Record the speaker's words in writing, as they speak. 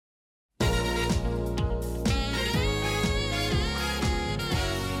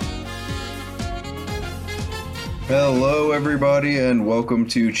Hello, everybody, and welcome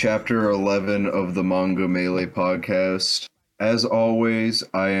to Chapter 11 of the Manga Melee podcast. As always,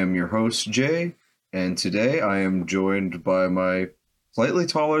 I am your host, Jay, and today I am joined by my slightly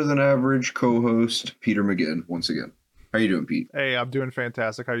taller than average co-host, Peter McGinn, once again. How you doing, Pete? Hey, I'm doing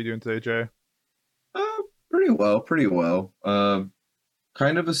fantastic. How are you doing today, Jay? Pretty well.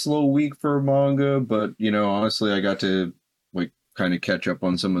 Kind of a slow week for manga, but, honestly, I got to, kind of catch up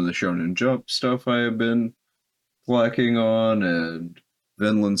on some of the Shonen Jump stuff I have been slacking on, and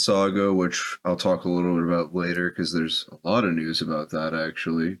Vinland Saga, which I'll talk a little bit about later because there's a lot of news about that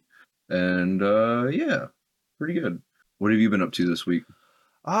actually. And yeah, pretty good. What have you been up to this week?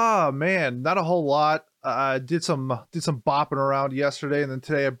 Man, not a whole lot. I did some bopping around yesterday, and then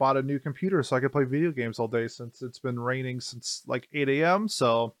today I bought a new computer so I could play video games all day since it's been raining since like 8 a.m.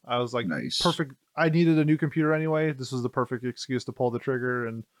 So I was like, Nice. perfect. I needed a new computer anyway. This was the perfect excuse to pull the trigger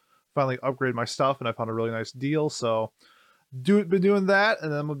and finally upgrade my stuff, and I found a really nice deal. So been doing that,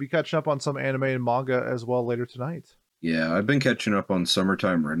 and then we'll be catching up on some anime and manga as well later tonight. Yeah, I've been catching up on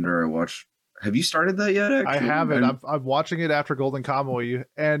Summertime Render. Have you started that yet, actually? I haven't. I'm watching it after Golden Kamuy,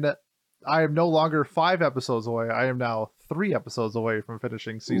 and I am no longer 5 episodes away. I am now 3 episodes away from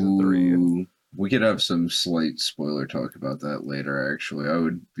finishing season 3. We could have some slight spoiler talk about that later, actually. I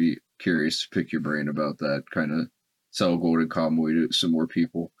would be curious to pick your brain about that, kind of sell Golden Kamuy to some more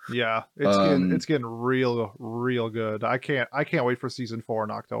people. Yeah, it's getting real good. I can't wait for season 4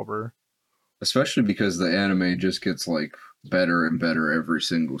 in October. Especially because the anime just gets like better and better every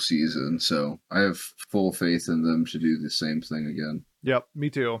single season. So I have full faith in them to do the same thing again. Yep, me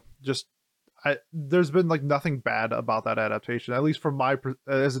too. There's been like nothing bad about that adaptation. At least from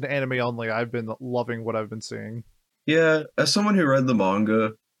as an anime only, I've been loving what I've been seeing. Yeah, as someone who read the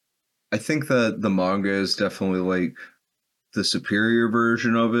manga, I think that the manga is definitely like the superior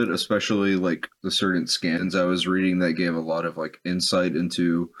version of it, especially like the certain scans I was reading that gave a lot of like insight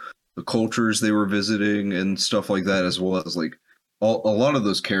into the cultures they were visiting and stuff like that, as well as like a lot of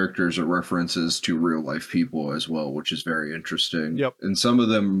those characters are references to real life people as well, which is very interesting. Yep. And some of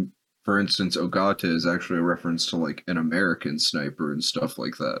them, for instance, Ogata is actually a reference to like an American sniper and stuff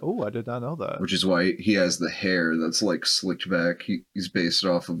like that. Oh, I did not know that. Which is why he has the hair that's like slicked back. He's based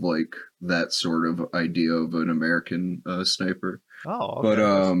off of like that sort of idea of an American sniper. Oh, okay.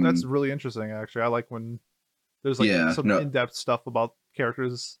 But that's really interesting. Actually, I like when there's like in-depth stuff about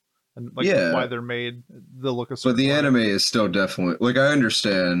characters and like why they're made, the look of. But the anime is still definitely like, I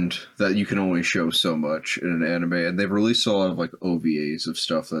understand that you can only show so much in an anime, and they've released a lot of like OVAs of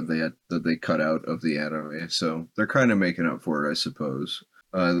stuff that they cut out of the anime, so they're kind of making up for it, I suppose.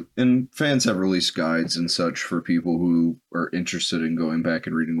 And fans have released guides and such for people who are interested in going back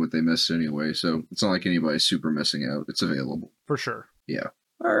and reading what they missed anyway, so it's not like anybody's super missing out. It's available. For sure. Yeah.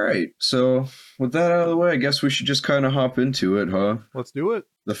 All right, so with that out of the way, I guess we should just kind of hop into it, huh? Let's do it.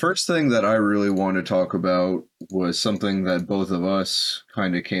 The first thing that I really want to talk about was something that both of us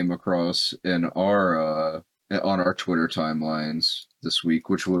kind of came across in on our Twitter timelines this week,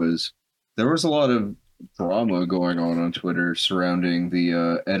 which was there was a lot of drama going on Twitter surrounding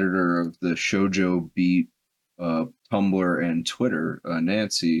the editor of the Shoujo Beat Tumblr and Twitter,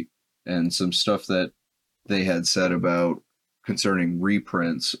 Nancy, and some stuff that they had said about concerning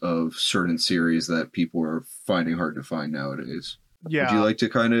reprints of certain series that people are finding hard to find nowadays. Yeah. Would you like to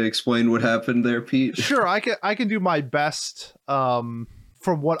kind of explain what happened there, Pete? Sure, I can do my best. From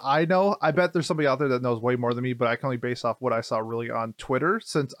what I know, I bet there's somebody out there that knows way more than me, but I can only base off what I saw really on Twitter,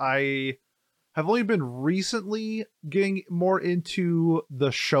 since I have only been recently getting more into the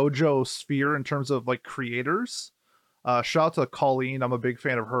shoujo sphere in terms of like creators. Shout out to Colleen. I'm a big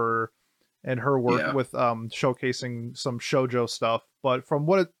fan of her and her work with showcasing some shoujo stuff. But from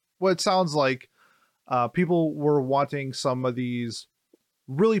what it sounds like, people were wanting some of these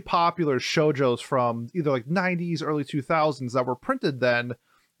really popular shoujos from either like 90s, early 2000s that were printed then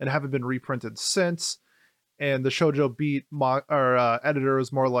and haven't been reprinted since. And the Shoujo Beat editor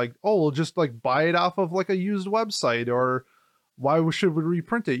is more like, oh, we'll just like buy it off of like a used website, or why should we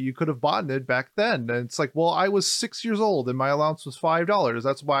reprint it? You could have bought it back then. And it's like, well, I was 6 years old and my allowance was $5.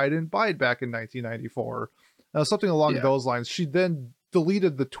 That's why I didn't buy it back in 1994. Something along those lines. She then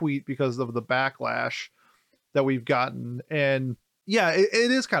deleted the tweet because of the backlash that we've gotten. And yeah,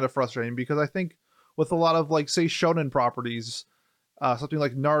 it is kind of frustrating because I think with a lot of like, say, shonen properties, something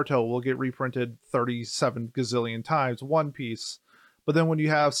like Naruto will get reprinted 37 gazillion times, One Piece. But then when you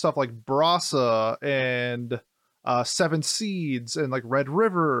have stuff like Brasa and Seven Seeds and like Red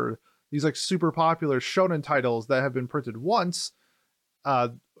River, these like super popular shonen titles that have been printed once,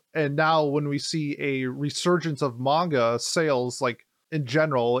 and now when we see a resurgence of manga sales, like in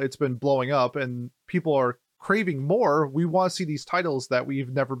general, it's been blowing up and people are craving more. We want to see these titles that we've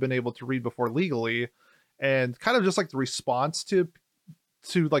never been able to read before legally, and kind of just like the response to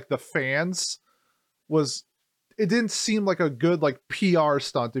like the fans was, it didn't seem like a good like PR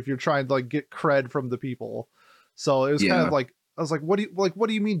stunt if you're trying to like get cred from the people. So it was kind of Yeah. like, I was like, what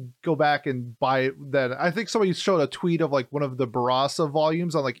do you mean go back and buy it then? I think somebody showed a tweet of like one of the Barasa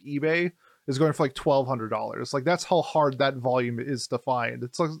volumes on like eBay is going for like $1,200. Like that's how hard that volume is to find.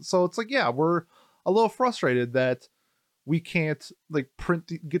 It's like, so it's like, yeah, we're a little frustrated that we can't like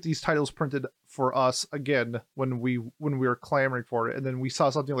get these titles printed for us again when we were clamoring for it. And then we saw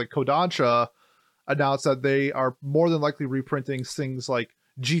something like Kodansha announced that they are more than likely reprinting things like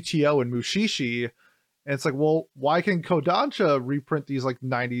GTO and Mushishi. And it's like, well, why can Kodansha reprint these like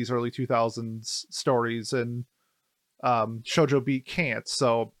 90s, early 2000s stories and Shoujo Beat can't?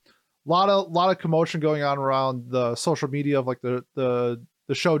 So lot of commotion going on around the social media of like the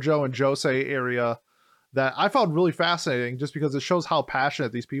shoujo and josei area that I found really fascinating, just because it shows how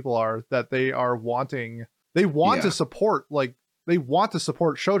passionate these people are, that they are wanting, they want to Yeah. support, like they want to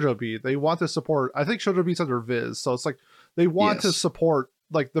support Shoujo Beat. They want to support, I think Shoujo Beat's under Viz. So it's like they want to Yes. support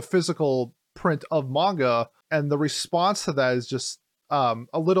like the physical print of manga, and the response to that is just a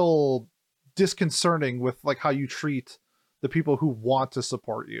little disconcerting with like how you treat the people who want to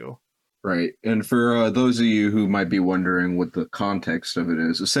support you. Right. And for those of you who might be wondering what the context of it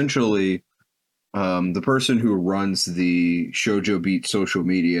is, essentially, the person who runs the Shoujo Beat social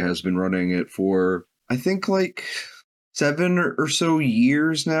media has been running it for, I think, like 7 or so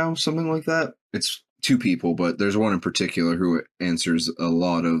years now, something like that. It's two people, but there's one in particular who answers a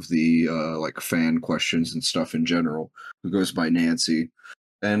lot of the like fan questions and stuff in general, who goes by Nancy.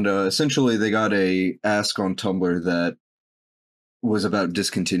 And essentially, they got a ask on Tumblr that was about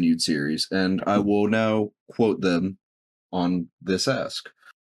discontinued series, and I will now quote them on this ask.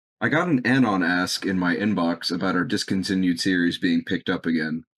 I got an Anon ask in my inbox about our discontinued series being picked up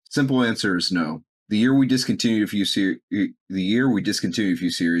again. Simple answer is no. The year we discontinued a few series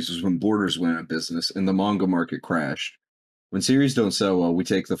was when Borders went out of business and the manga market crashed. When series don't sell well, we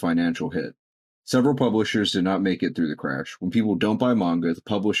take the financial hit. Several publishers did not make it through the crash. When people don't buy manga, the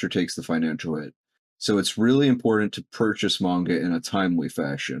publisher takes the financial hit. So it's really important to purchase manga in a timely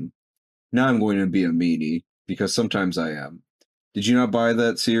fashion. Now I'm going to be a meanie, because sometimes I am. Did you not buy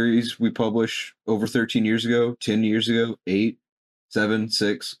that series we published over 13 years ago, 10 years ago, 8, 7,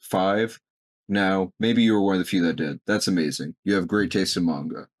 6, 5? Now, maybe you were one of the few that did. That's amazing. You have great taste in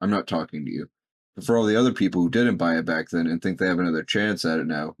manga. I'm not talking to you. But for all the other people who didn't buy it back then and think they have another chance at it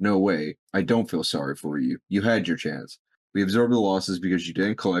now, no way. I don't feel sorry for you. You had your chance. We absorbed the losses because you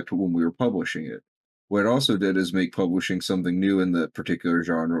didn't collect when we were publishing it. What it also did is make publishing something new in that particular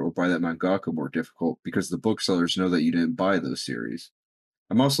genre or by that mangaka more difficult, because the booksellers know that you didn't buy those series.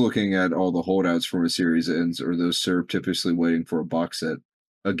 I'm also looking at all the holdouts from a series ends, or those surreptitiously waiting for a box set.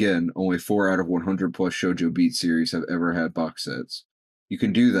 Again, only 4 out of 100 plus Shoujo Beat series have ever had box sets. You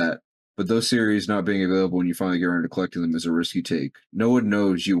can do that, but those series not being available when you finally get around to collecting them is a risk you take. No one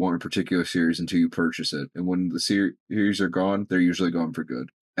knows you want a particular series until you purchase it, and when the series are gone, they're usually gone for good.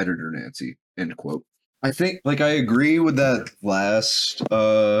 Editor Nancy. End quote. I think, like, I agree with that last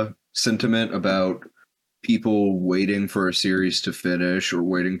sentiment about people waiting for a series to finish or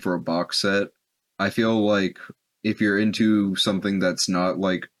waiting for a box set. I feel like if you're into something that's not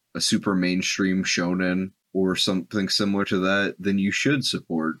like a super mainstream shonen or something similar to that, then you should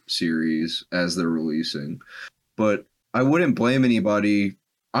support series as they're releasing. But I wouldn't blame anybody.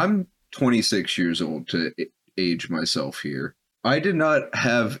 I'm 26 years old to age myself here. I did not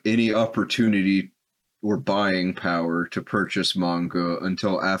have any opportunity or buying power to purchase manga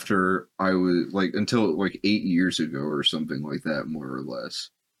until after I was until 8 years ago or something like that, more or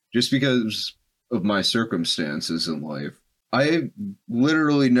less, just because of my circumstances in life. I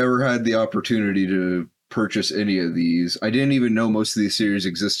literally never had the opportunity to purchase any of these. I didn't even know most of these series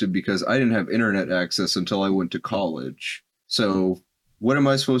existed because I didn't have internet access until I went to college. So what am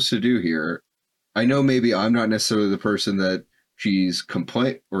I supposed to do here? I know maybe I'm not necessarily the person that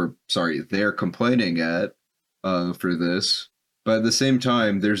they're complaining at for this, but at the same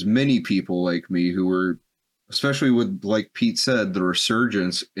time, there's many people like me who were, especially with, like Pete said, the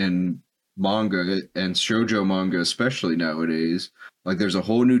resurgence in manga and shoujo manga, especially nowadays. Like, there's a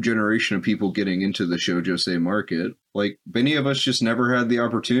whole new generation of people getting into the shoujo market. Like, many of us just never had the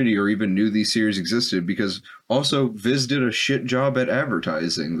opportunity or even knew these series existed, because also Viz did a shit job at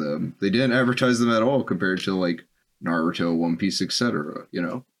advertising them. They didn't advertise them at all compared to like Naruto, One Piece, etc., you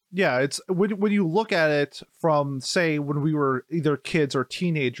know? Yeah, it's when you look at it from, say, when we were either kids or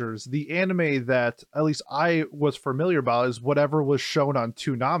teenagers, the anime that at least I was familiar about is whatever was shown on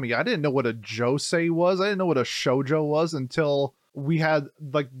Toonami. I didn't know what a josei was. I didn't know what a shoujo was until we had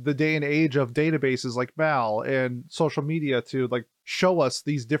like the day and age of databases like Mal and social media to like show us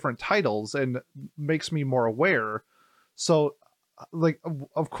these different titles, and makes me more aware. So like,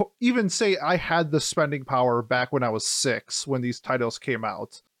 of course, even say I had the spending power back when I was 6 when these titles came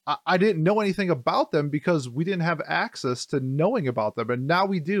out, I didn't know anything about them because we didn't have access to knowing about them, and now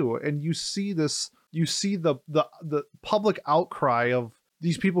we do. And you see this, you see the public outcry of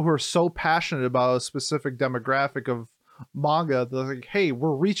these people who are so passionate about a specific demographic of manga. They're like, hey,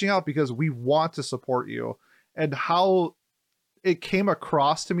 we're reaching out because we want to support you. And how it came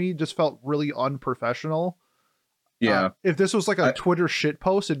across to me just felt really unprofessional. Yeah. If this was like a Twitter shit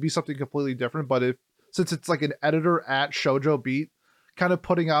post, it'd be something completely different. But if, since it's like an editor at Shoujo Beat, kind of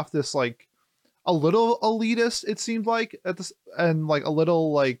putting off this like a little elitist, it seemed like at this, and like a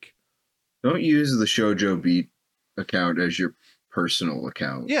little like, don't use the Shoujo Beat account as your personal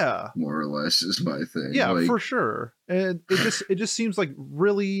account. Yeah, more or less is my thing. Yeah, like, for sure. And it just seems like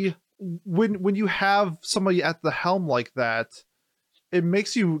really, when you have somebody at the helm like that, it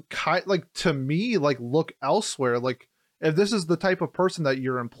makes you like, to me, like look elsewhere. Like, if this is the type of person that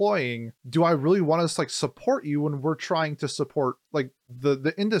you're employing, do I really want to like support you when we're trying to support like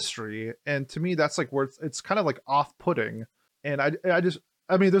the industry? And to me, that's like where it's kind of like off-putting. And I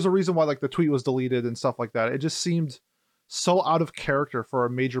mean, there's a reason why like the tweet was deleted and stuff like that. It just seemed so out of character for a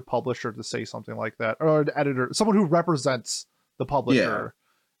major publisher to say something like that, or an editor, someone who represents the publisher.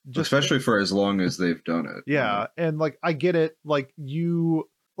 Just, especially for as long as they've done it. Yeah, and like I get it, like you,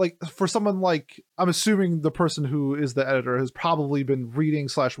 like for someone like, I'm assuming the person who is the editor has probably been reading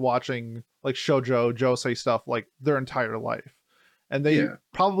 / watching like shoujo josei stuff like their entire life, and they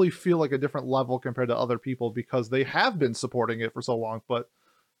probably feel like a different level compared to other people because they have been supporting it for so long. But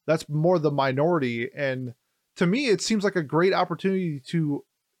that's more the minority, and to me it seems like a great opportunity to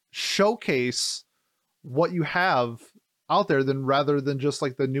showcase what you have out there, than rather than just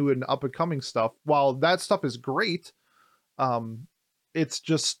like the new and up and coming stuff. While that stuff is great, it's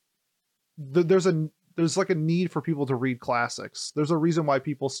just there's like a need for people to read classics. There's a reason why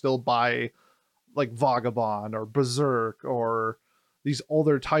people still buy like Vagabond or Berserk or these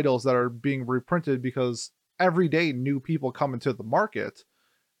older titles that are being reprinted, because every day new people come into the market,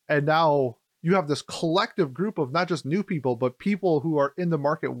 and now you have this collective group of not just new people but people who are in the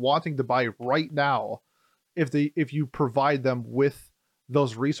market wanting to buy right now if you provide them with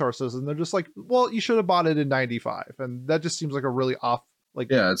those resources. And they're just like, well, you should have bought it in 95. And that just seems like a really off,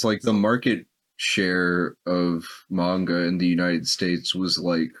 like, yeah, it's like the market share of manga in the United States was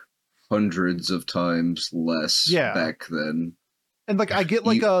like hundreds of times less back then. And like I get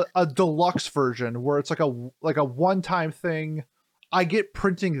like a deluxe version where it's like a one-time thing. I get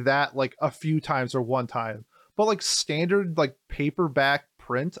printing that like a few times or one time, but like standard like paperback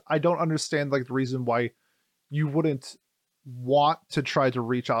print, I don't understand like the reason why you wouldn't want to try to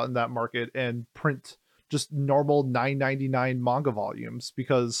reach out in that market and print just normal $9.99 manga volumes,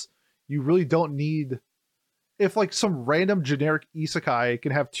 because you really don't need, if like some random generic isekai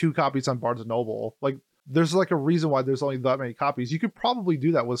can have 2 copies on Barnes and Noble, like there's like a reason why there's only that many copies. You could probably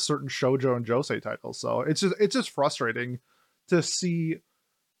do that with certain shoujo and josei titles. So it's just frustrating to see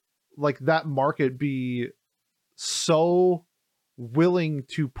like that market be so willing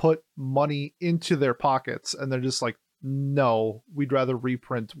to put money into their pockets, and they're just like, no, we'd rather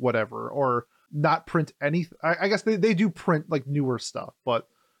reprint whatever, or not print anything. I guess they do print like newer stuff, but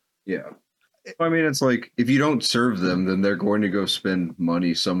yeah, I mean, it's like if you don't serve them, then they're going to go spend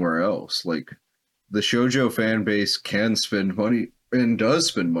money somewhere else. Like the shoujo fan base can spend money and does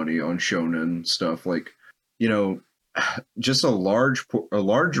spend money on shonen stuff. Like, you know, just a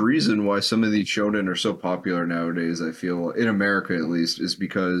large reason why some of these shonen are so popular nowadays, I feel, in America at least, is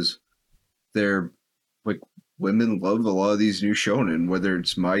because they're like, women love a lot of these new shonen, whether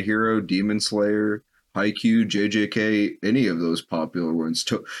it's My Hero, Demon Slayer, Haikyuu, JJK, any of those popular ones.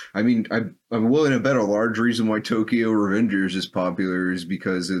 I mean, I'm willing to bet a large reason why Tokyo Revengers is popular is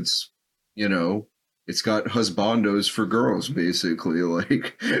because it's, you know, it's got husbandos for girls, basically.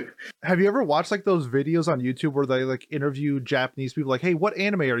 Like, have you ever watched like those videos on YouTube where they like interview Japanese people, like, hey, what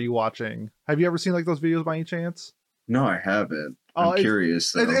anime are you watching? Have you ever seen like those videos by any chance? No, I haven't. I'm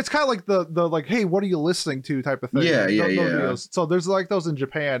curious though. It's kind of like the like, hey, what are you listening to type of thing. Yeah. Videos. So there's like those in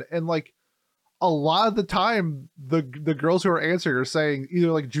Japan, and like a lot of the time the girls who are answering are saying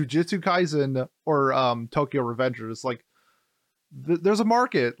either like Jujutsu Kaisen or Tokyo Revengers. Like there's a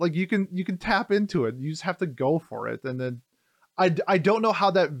market, like you can tap into it. You just have to go for it. And then I don't know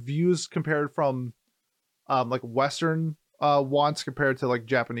how that views compared from like Western wants compared to like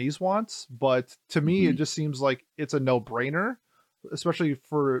Japanese wants, but to me it Mhm. just seems like it's a no-brainer. Especially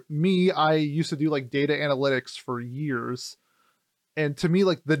for me, I used to do like data analytics for years, and to me,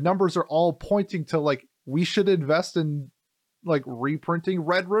 like the numbers are all pointing to like we should invest in like reprinting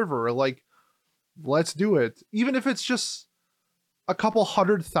Red River. Like, let's do it, even if it's just a couple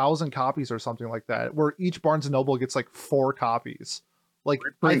 100,000 copies or something like that, where each Barnes and Noble gets like 4 copies. Like,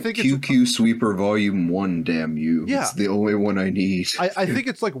 I Print think it's QQ Sweeper Volume 1, damn you. yeah, It's the only one I need. I think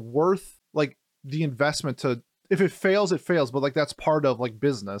it's like worth like the investment to, if it fails, it fails, but like that's part of like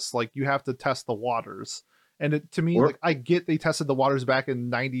business. Like you have to test the waters. And it, to me, Or like I get they tested the waters back in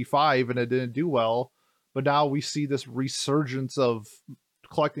 95 and it didn't do well, but now we see this resurgence of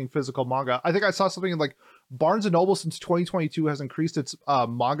collecting physical manga. I think I saw something in like Barnes and Noble since 2022 has increased its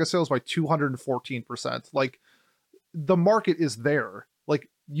manga sales by 214%. Like the market is there. Like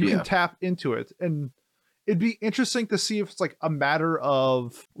you can yeah. tap into it, and it'd be interesting to see if it's like a matter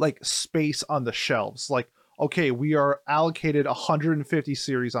of like space on the shelves. Like, okay, we are allocated 150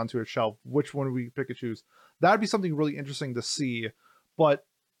 series onto a shelf. Which one we pick and choose? That'd be something really interesting to see. But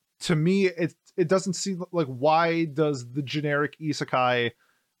to me, it doesn't seem like, why does the generic isekai,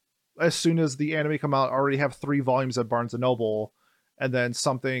 as soon as the anime come out, already have 3 volumes at Barnes and Noble, and then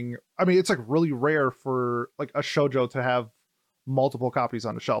something. I mean, it's like really rare for like a shojo to have multiple copies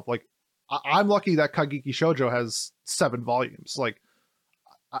on the shelf. Like I'm lucky that Kageki Shoujo has 7 volumes. Like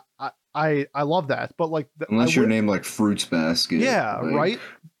I love that, but like Unless your name like Fruits Basket. yeah, like, right.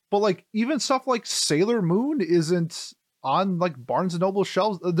 But like even stuff like Sailor Moon isn't on like Barnes and Noble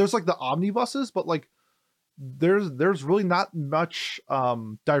shelves. There's like the omnibuses, but like there's really not much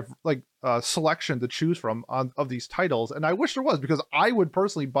selection to choose from on of these titles, and I wish there was, because I would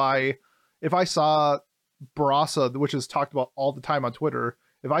personally buy, if I saw Barasa, which is talked about all the time on Twitter,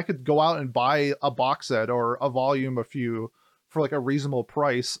 if I could go out and buy a box set or a volume, a few, for like a reasonable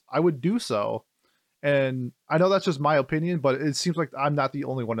price, I would do so. And I know that's just my opinion, but it seems like I'm not the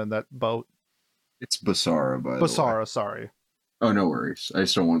only one in that boat. it's Basara, by the way. Basara, sorry. Oh, no worries. I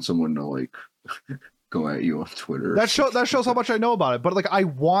just don't want someone to like go at you on Twitter. That shows how much I know about it. But like, I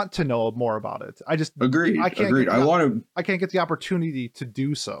want to know more about it. I just agreed. I can't Agreed. I can't get the opportunity to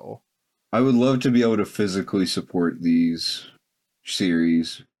do so. I would love to be able to physically support these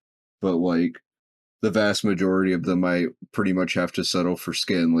series, but like the vast majority of them, I pretty much have to settle for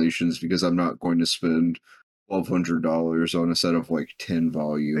scanlations because I'm not going to spend $1,200 on a set of like 10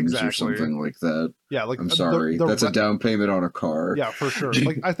 volumes or something like that. Yeah, like I'm sorry, that's a down payment on a car. Yeah, for sure.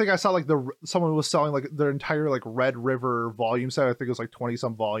 Like I think I saw like someone was selling like their entire like Red River volume set. I think it was like 20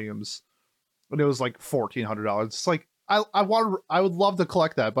 some volumes, and it was like $1,400. It's like I would love to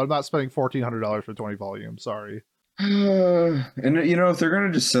collect that, but I'm not spending $1,400 for 20 volumes. Sorry. And you know, if they're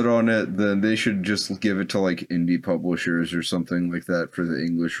gonna just sit on it, then they should just give it to like indie publishers or something like that for the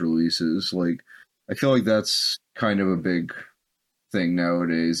English releases. Like, I feel like that's kind of a big thing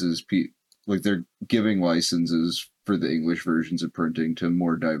nowadays. Is like they're giving licenses for the English versions of printing to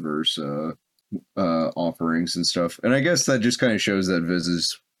more diverse offerings and stuff. And I guess that just kind of shows that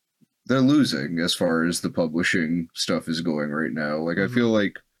they're losing as far as the publishing stuff is going right now. Like, I feel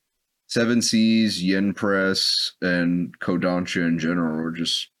like Seven Seas, Yen Press, and Kodansha in general are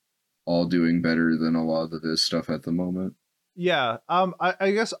just all doing better than a lot of this stuff at the moment. Yeah.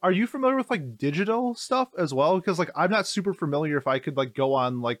 I guess, are you familiar with like digital stuff as well? Because like I'm not super familiar if I could like go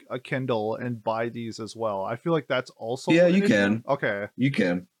on like a Kindle and buy these as well. I feel like that's also you can. Okay. You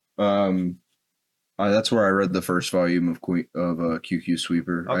can. That's where I read the first volume of QQ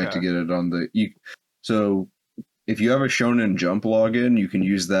Sweeper. Okay. I had to get it on so if you have a Shonen Jump login, you can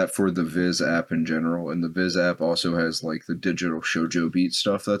use that for the Viz app in general, and the Viz app also has like the digital Shoujo Beat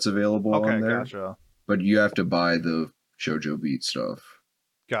stuff that's available on there. Gotcha. But you have to buy the Shoujo Beat stuff.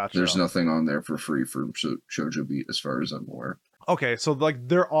 Gotcha. There's nothing on there for free for Shoujo Beat, as far as I'm aware. Okay, so like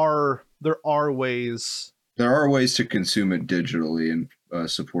there are ways. There are ways to consume it digitally and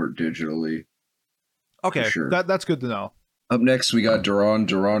support digitally. Okay, sure. That's good to know. Up next, we got Duran.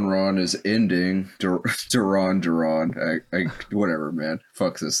 Duran is ending. Duran. I whatever, man.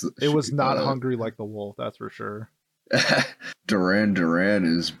 Fuck this. It was not hungry like the wolf, that's for sure. Duran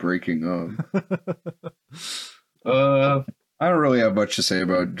is breaking up. I don't really have much to say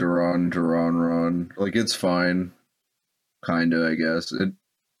about Duran. Like, it's fine. Kinda, I guess.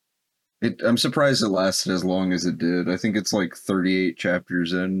 I'm surprised it lasted as long as it did. I think it's like 38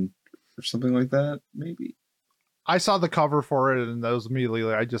 chapters in, or something like that, maybe. I saw the cover for it, and that was immediately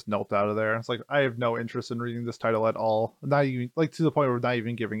I just noped out of there. It's like I have no interest in reading this title at all. Not even like to the point where we're not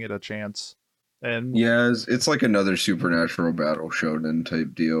even giving it a chance. And Yeah, it's like another supernatural battle shonen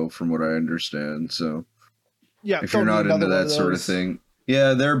type deal, from what I understand. So yeah, if you're don't need not into another one of that sort of those. thing,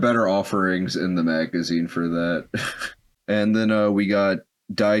 yeah, there are better offerings in the magazine for that. And then we got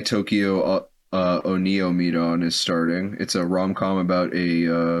Dai Tokyo Onio Midon is starting. It's a rom com about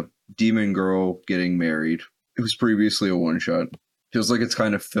a demon girl getting married. It was previously a one shot. Feels like it's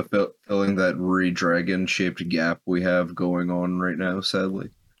kind of filling that Ruri Dragon shaped gap we have going on right now, sadly.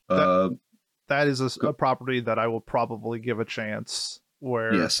 That Uh, that is a property that I will probably give a chance. yeah,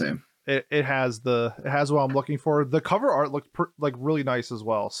 Where same. it has what I'm looking for. The cover art looked like really nice as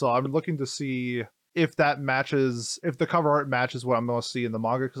well. So I'm looking to see if the cover art matches what I'm going to see in the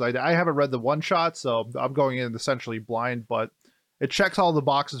manga, because I haven't read the one shot, so I'm going in essentially blind. But it checks all the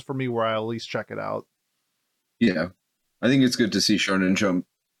boxes for me where I at least check it out. Yeah, I think it's good to see Shonen Jump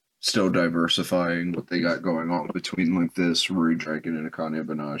still diversifying what they got going on between like this Ruri Dragon and Akane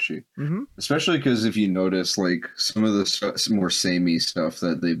Banashi. Mm-hmm. Especially because if you notice, like some of the some more samey stuff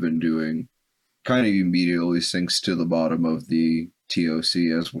that they've been doing, kind of immediately sinks to the bottom of the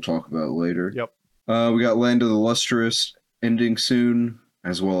TOC, as we'll talk about later. Yep. We got Land of the Lustrous ending soon,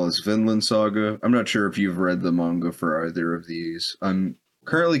 as well as Vinland Saga. I'm not sure if you've read the manga for either of these. I'm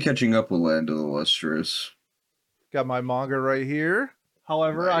currently catching up with Land of the Lustrous. Got my manga right here.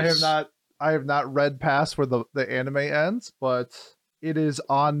 However, Nice. I have not read past where the anime ends, but it is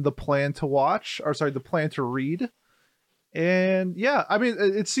on the plan to watch, or sorry, the plan to read. And yeah, I mean,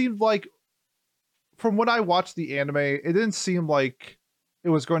 it seemed like from when I watched the anime, it didn't seem like it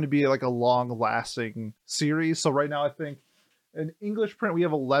was going to be like a long lasting series. So right now, I think in English print we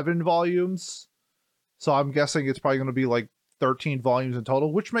have 11 volumes. So I'm guessing it's probably going to be like 13 volumes in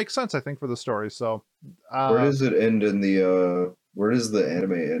total, which makes sense, I think, for the story. So Where does it end in the where does the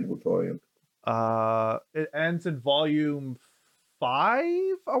anime end with volume? it ends in volume 5,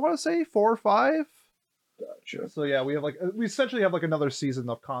 I want to say 4 or 5. Gotcha. So yeah, we essentially have like another season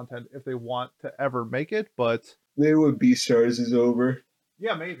of content if they want to ever make it, but Maybe when Beastars is over.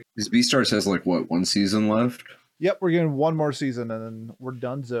 yeah, maybe. Because Beastars has like what, one season left? Yep, we're getting one more season and then we're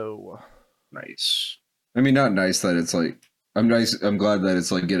donezo. Nice. I mean, not nice that it's like I'm glad that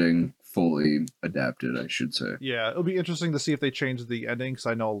it's like getting fully adapted, I should say. Yeah, it'll be interesting to see if they change the ending, because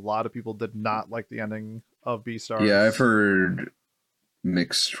I know a lot of people did not like the ending of Beastars. Yeah, I've heard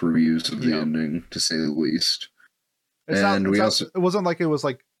mixed reviews of the ending, to say the least. It wasn't like it was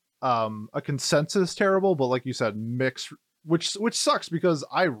like a consensus terrible, but like you said, mixed, which sucks, because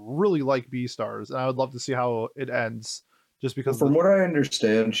I really like Beastars and I would love to see how it ends. Just because from what I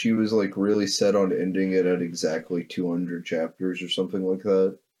understand, she was like really set on ending it at exactly 200 chapters or something like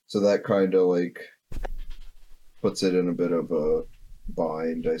that. So that kind of like puts it in a bit of a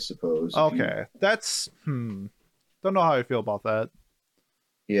bind, I suppose. Okay, that's don't know how I feel about that.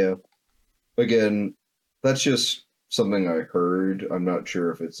 Yeah. Again, that's just something I heard. I'm not sure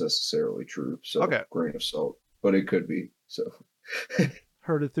if it's necessarily true. So okay, grain of salt, but it could be. So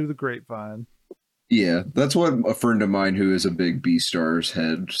heard it through the grapevine. Yeah, that's what a friend of mine who is a big Beastars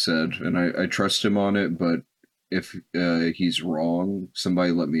head said, and I trust him on it. But if he's wrong,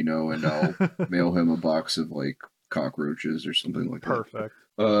 somebody let me know, and I'll mail him a box of like cockroaches or something like Perfect. that.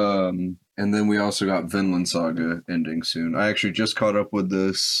 Perfect. And then we also got Vinland Saga ending soon. I actually just caught up with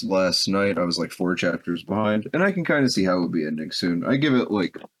this last night. I was like 4 chapters behind, and I can kind of see how it would be ending soon. I give it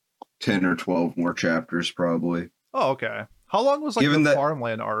like 10 or 12 more chapters probably. Oh, okay. How long was like the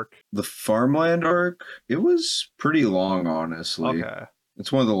farmland arc? The farmland arc, it was pretty long, honestly. Okay.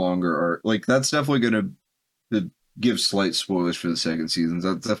 It's one of the longer arc. Like that's definitely going to give slight spoilers for the second season.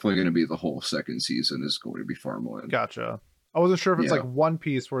 That's definitely going to be the whole second season is going to be farmland. Gotcha. I wasn't sure if it's like One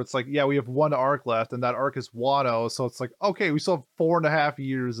Piece where it's like, yeah, we have one arc left and that arc is Wano. So it's like, okay, we still have 4.5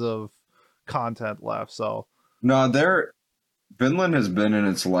 years of content left. So no, Vinland has been in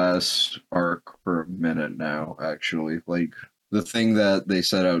its last arc for a minute now, actually. Like, the thing that they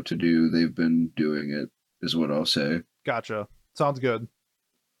set out to do, they've been doing it, is what I'll say. Gotcha. Sounds good.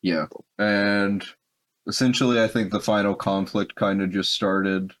 Yeah. And essentially, I think the final conflict kind of just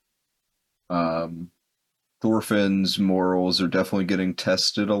started. Thorfinn's morals are definitely getting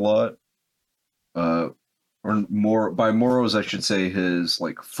tested a lot. Or more, by morals, I should say his,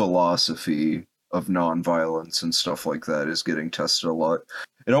 like, philosophy of nonviolence and stuff like that is getting tested a lot.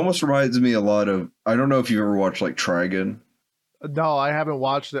 It almost reminds me a lot of, I don't know if you've ever watched like Trigun. No, I haven't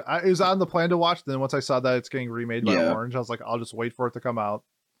watched it. It was on the plan to watch. Then once I saw that it's getting remade by Orange, I was like, I'll just wait for it to come out.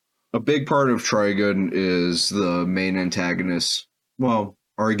 A big part of Trigun is the main antagonist. Well,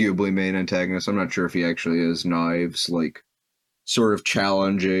 arguably main antagonist. I'm not sure if he actually is Knives, like sort of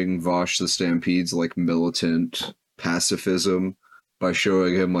challenging Vosh the Stampede's like militant pacifism. by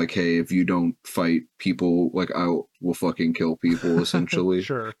showing him like, hey, if you don't fight people, like I will fucking kill people, essentially.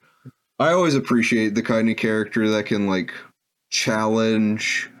 Sure. I always appreciate the kind of character that can like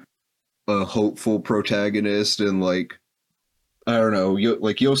challenge a hopeful protagonist and like I don't know,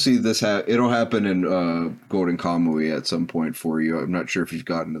 you'll see this it'll happen in Golden Kamuy at some point for you. I'm not sure if you've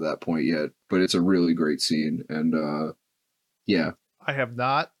gotten to that point yet, but it's a really great scene and yeah. I have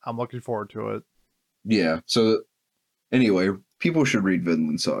not. I'm looking forward to it. Yeah. So anyway, people should read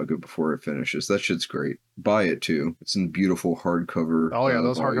Vinland Saga before it finishes. That shit's great. Buy it too. It's in beautiful hardcover. Oh yeah,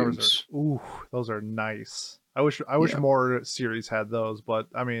 those volumes. hardcovers those are nice. I wish more series had those, but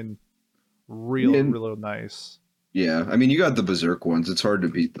I mean real nice. Yeah, I mean you got the Berserk ones. It's hard to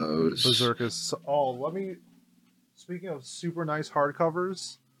beat those. Berserk is speaking of super nice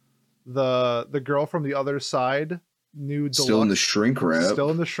hardcovers, the girl from the other side, new deluxe, still in the shrink wrap. Still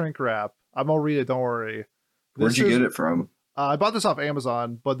in the shrink wrap. I'm gonna read it, don't worry. Where'd you get it from? I bought this off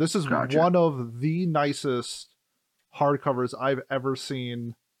Amazon, but this is one of the nicest hardcovers I've ever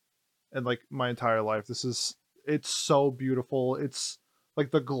seen in like my entire life. It's so beautiful. It's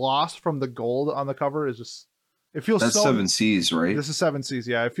like the gloss from the gold on the cover is just, it feels That's so... 7 Seas, right? This is 7 Seas,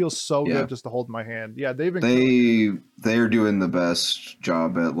 yeah. It feels so good just to hold in my hand. Yeah, they're doing the best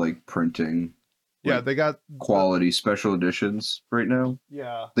job at like printing. Yeah, they got quality special editions right now.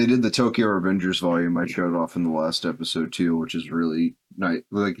 Yeah. They did the Tokyo Revengers volume I showed off in the last episode too, which is really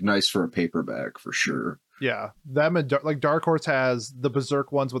nice for a paperback for sure. Yeah. Them and like Dark Horse has the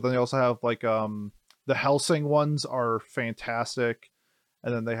Berserk ones, but then they also have like the Hellsing ones are fantastic.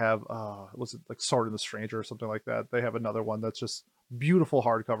 And then they have was it like Sword in the Stranger or something like that. They have another one that's just beautiful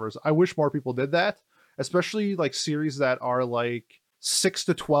hardcovers. I wish more people did that, especially like series that are like 6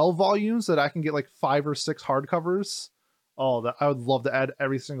 to 12 volumes that I can get like 5 or 6 hardcovers. Oh, that I would love to add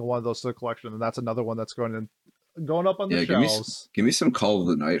every single one of those to the collection, and that's another one that's going up on the shelves. Give me some Call of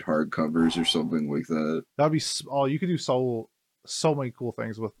the Night hardcovers or something like that. That'd be you could do so many cool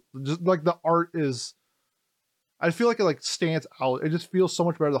things with just like the art is. I feel like it like stands out. It just feels so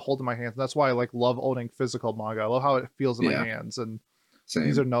much better to hold in my hands. And that's why I like love owning physical manga. I love how it feels in my hands, and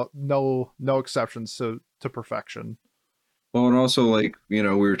these are no exceptions to perfection. Well, and also, like, you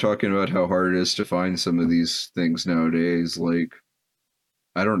know, we were talking about how hard it is to find some of these things nowadays. Like,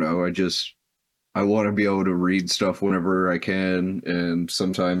 I don't know. I want to be able to read stuff whenever I can. And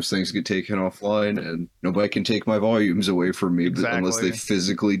sometimes things get taken offline and nobody can take my volumes away from me unless they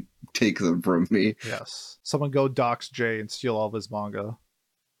physically take them from me. Yes. Someone go dox Jay and steal all of his manga.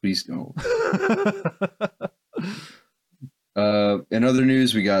 Please don't. In other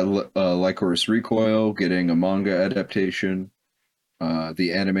news, we got Lycoris Recoil getting a manga adaptation.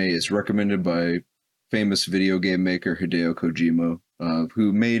 The anime is recommended by famous video game maker Hideo Kojima,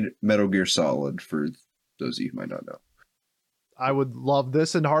 who made Metal Gear Solid, for those of you who might not know. I would love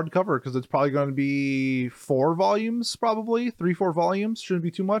this in hardcover because it's probably going to be 4 volumes, probably 3-4 volumes. Shouldn't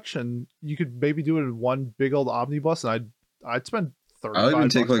be too much, and you could maybe do it in one big old omnibus, and I'd spend $35. I'll even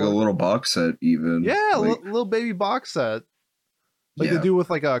take like a little box set, even. Yeah, like, little baby box set. Like they do with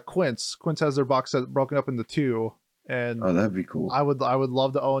like a Quince. Quince has their box set broken up into 2, and that'd be cool. I would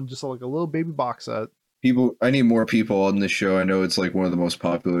love to own just like a little baby box set. I need more people on this show. I know it's like one of the most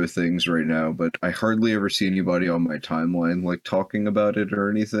popular things right now, but I hardly ever see anybody on my timeline like talking about it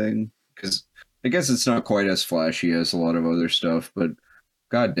or anything. Because I guess it's not quite as flashy as a lot of other stuff, but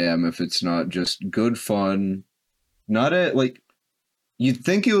goddamn if it's not just good fun. Not like you'd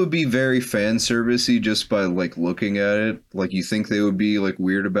think it would be very fan servicey just by like looking at it. Like you think they would be like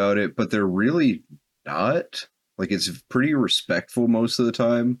weird about it, but they're really not. Like it's pretty respectful most of the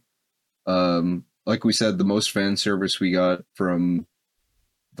time. Like we said, the most fan service we got from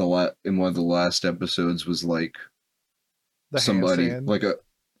in one of the last episodes was like somebody handstand. Like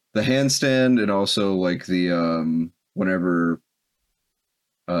the handstand, and also like the whenever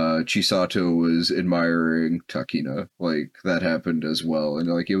Chisato was admiring Takina, like that happened as well, and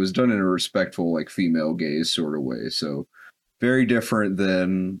like it was done in a respectful like female gaze sort of way. So very different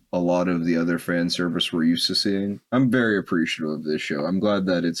than a lot of the other fan service we're used to seeing. I'm very appreciative of this show. I'm glad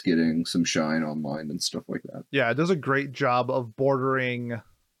that it's getting some shine online and stuff like that. Yeah, it does a great job of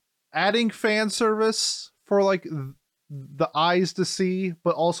adding fan service for like the eyes to see,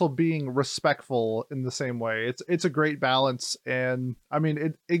 but also being respectful in the same way. It's a great balance, and I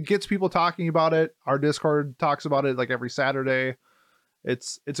mean it gets people talking about it. Our Discord talks about it like every Saturday.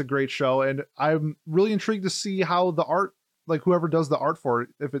 It's a great show, and I'm really intrigued to see how the art, like whoever does the art for it,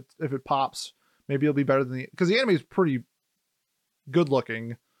 if it pops, maybe it'll be better than because the anime is pretty good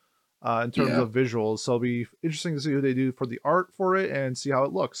looking in terms of visuals. So it'll be interesting to see who they do for the art for it and see how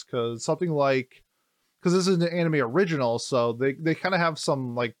it looks. Because something like because this is an anime original, so they kind of have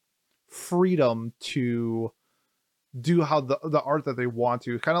some like freedom to do how the art that they want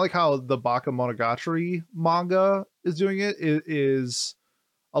to, kind of like how the Bakemonogatari manga is doing it. It is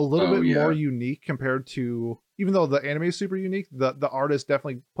a little Oh bit more yeah. unique compared to, even though the anime is super unique, the artists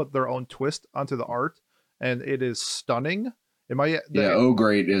definitely put their own twist onto the art, and it is stunning. It might Yeah, Oh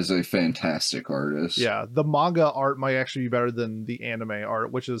Great is a fantastic artist. yeah, the manga art might actually be better than the anime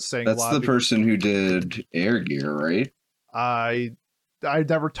art, which is saying a That's lot the because person who did Air Gear, right? I I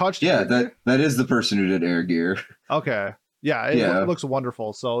never touched Yeah, Air that Gear. that is the person who did Air Gear. Okay. Yeah, it Yeah. looks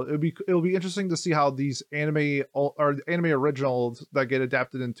wonderful. So it'll be interesting to see how these or anime originals that get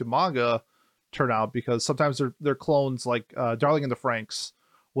adapted into manga turn out, because sometimes they're clones, like Darling in the Franxx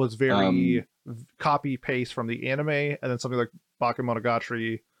was Um very copy paste from the anime, and then something like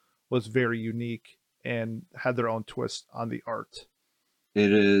Bakemonogatari was very unique and had their own twist on the art.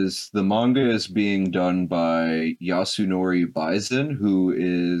 the manga is being done by Yasunori Baizen, who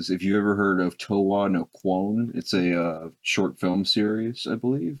is, if you ever heard of Towa no Kwon, it's a short film series, I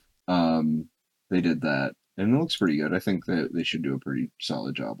believe. They did that, and it looks pretty good. I think that they should do a pretty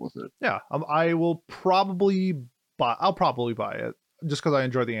solid job with it. Yeah, I will probably buy. I'll probably buy it just because I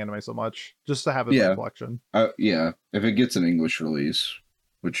enjoy the anime so much, just to have it in my Yeah, collection. yeah. If it gets an English release,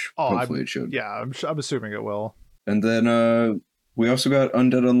 which Oh, hopefully it should. yeah, I'm assuming it will. And then we also got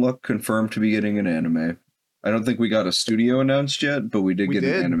Undead Unluck confirmed to be getting an anime. I don't think we got a studio announced yet, but we did We get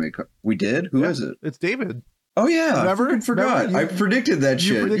did. an anime. We did? Who is it? It's David. Oh yeah, Remember? I freaking forgot. Remember? I predicted that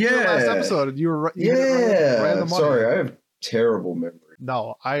You shit. predicted Yeah. it last episode. You were you hit it right on the money. Sorry, I have terrible memory.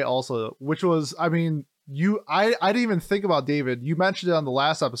 No, I also, which was, I mean, I didn't even think about David. You mentioned it on the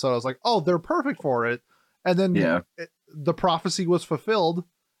last episode. I was like, oh, they're perfect for it. And then Yeah. the prophecy was fulfilled,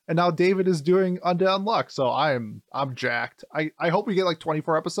 and now David is doing Undead Unluck. So I'm jacked. I hope we get like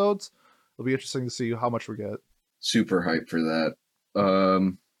 24 episodes. It'll be interesting to see how much we get. Super hyped for that.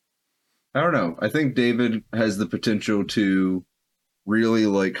 I don't know. I think David has the potential to really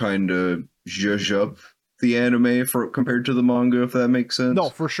like kind of zhuzh up the anime for compared to the manga, if that makes sense. No,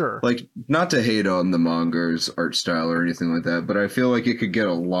 for sure. Like, not to hate on the manga's art style or anything like that, but I feel like it could get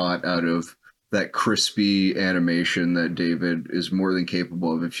a lot out of that crispy animation that David is more than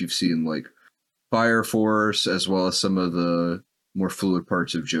capable of if you've seen like Fire Force, as well as some of the more fluid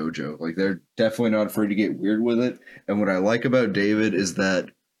parts of JoJo. Like, they're definitely not afraid to get weird with it. And what I like about David is that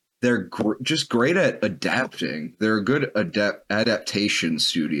they're just great at adapting. They're a good adaptation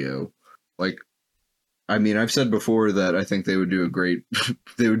studio. Like, I mean, I've said before that I think they would do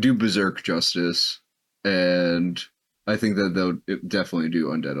they would do Berserk justice, and I think that they'll definitely do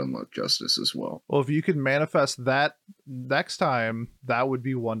Undead Unluck justice as well. Well, if you could manifest that next time, that would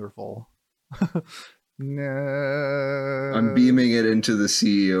be wonderful. No. I'm beaming it into the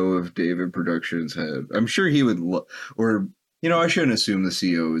CEO of David Productions' head. I'm sure he would or, you know, I shouldn't assume the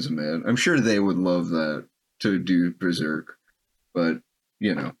CEO is a man. I'm sure they would love that to do Berserk. But,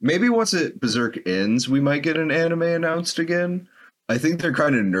 you know, maybe once Berserk ends, we might get an anime announced again. I think they're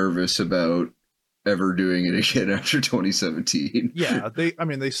kind of nervous about ever doing it again after 2017. Yeah, they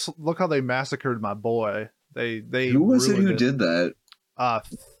look how they massacred my boy. They Who was it who ruined did that?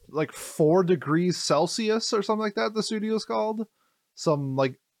 Like 4 degrees Celsius or something like that. The studio's called some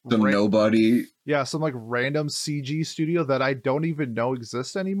like nobody. Yeah, some like random CG studio that I don't even know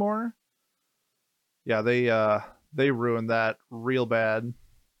exists anymore. Yeah, they ruined that real bad.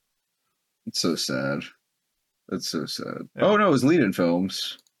 It's so sad. That's so sad. Yeah. Oh no, it was Lead-In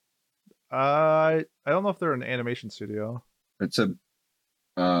Films. I don't know if they're an animation studio. It's a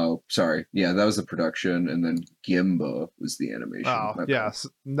oh, sorry. Yeah, that was the production, and then Gimba was the animation. Oh, yeah.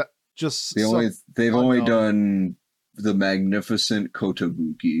 Just they've only done the magnificent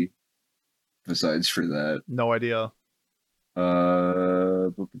Kotobuki. Besides for that, no idea.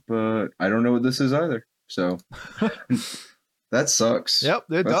 But I don't know what this is either. So that sucks. Yep,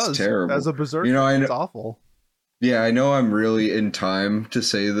 it That's does. terrible. As a Berserk, you know, it's awful. Yeah, I know I'm really in time to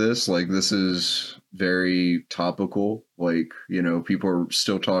say this. Like, this is very topical. Like, you know, people are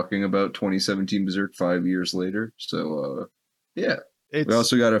still talking about 2017 Berserk 5 years later. So, yeah. We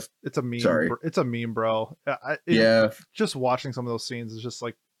also got it's a meme. Sorry. It's a meme, bro. Yeah. Just watching some of those scenes is just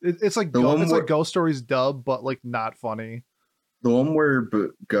like, it's like like Ghost Stories dub, but like not funny. The one where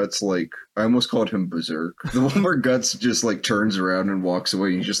Guts, like, I almost called him Berserk. The one where Guts just like turns around and walks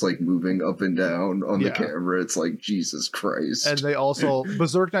away. He's just like moving up and down on the camera. It's like, Jesus Christ. And they also,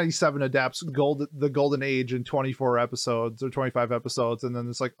 Berserk 97 adapts the Golden Age in 24 episodes or 25 episodes. And then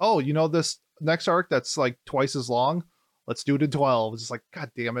it's like, oh, you know, this next arc that's like twice as long? Let's do it in 12. It's just like, God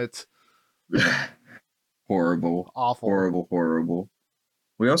damn it. Horrible. Awful. Horrible.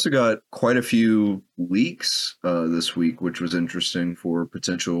 We also got quite a few leaks this week, which was interesting for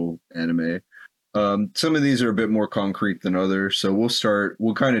potential anime. Some of these are a bit more concrete than others, so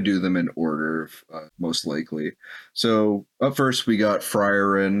we'll kind of do them in order, most likely. So up first, we got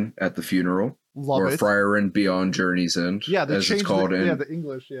Friaren at the Funeral, Love or it. Friaren Beyond Journey's End, Yeah, they as it's changed called in. Yeah, the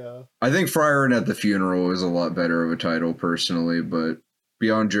English. Yeah, I think Friaren at the Funeral is a lot better of a title personally, but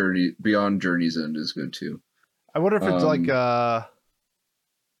Beyond Journey's End is good too. I wonder if it's like Um,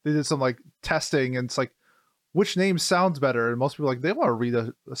 they did some like testing, and it's like which name sounds better, and most people are like they want to read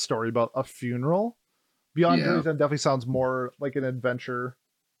a story about a funeral. Beyond yeah, Journey's End definitely sounds more like an adventure.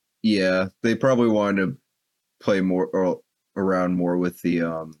 yeah, they probably wanted to play more or around more with the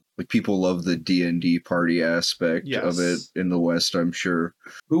like people love the D&D party aspect of it Yes. in the West, I'm sure.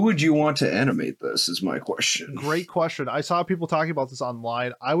 Who would you want to animate this is my question. Great question. I saw people talking about this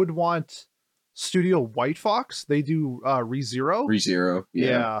online. I would want Studio White Fox. They do ReZero. ReZero,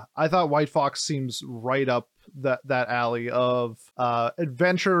 yeah. I thought White Fox seems right up that alley of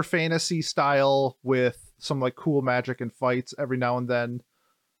adventure fantasy style with some like cool magic and fights every now and then.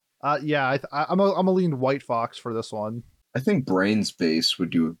 I'm a lean White Fox for this one. I think Brains Base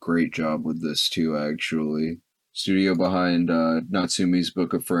would do a great job with this too, actually. Studio behind Natsumi's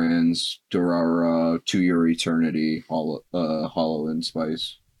Book of Friends, Durara, To Your Eternity, Hollow and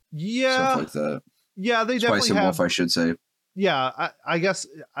Spice. Yeah, Stuff like that. yeah, they Spice definitely and have. Wolf, I should say. Yeah, I guess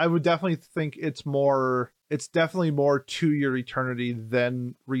I would definitely think it's definitely more To Your Eternity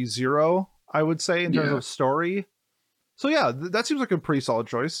than ReZero, I would say, in terms of story. So yeah, that seems like a pretty solid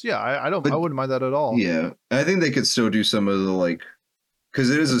choice. Yeah, I wouldn't mind that at all. Yeah, I think they could still do some of the like, because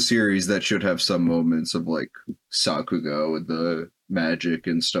it is a series that should have some moments of like Sakuga with the magic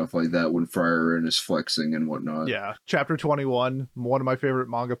and stuff like that when Friaren is flexing and whatnot. Yeah, chapter 21, one of my favorite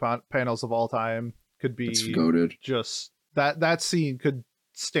manga panels of all time, could be goated. Just that scene could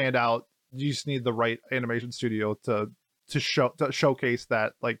stand out. You just need the right animation studio to showcase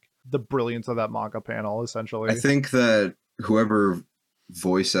that, like the brilliance of that manga panel, essentially. I think that whoever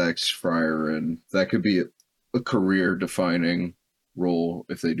voice acts Friaren, that could be a career defining role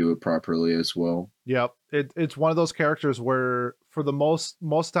if they do it properly as well. Yep. It's one of those characters where for the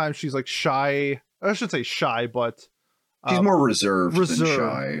most time she's like shy. I should say shy, but she's more reserved than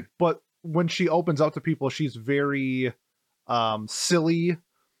shy. But when she opens up to people, she's very silly.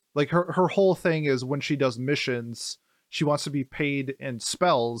 Like her whole thing is when she does missions, she wants to be paid in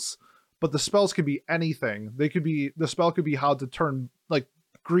spells, but the spells could be anything. The spell could be how to turn like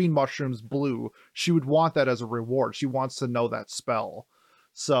green mushrooms blue. She would want that as a reward. She wants to know that spell.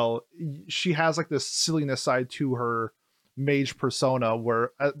 So she has like this silliness side to her mage persona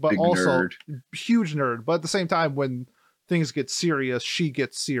where but big also nerd. Huge nerd, but at the same time when things get serious, she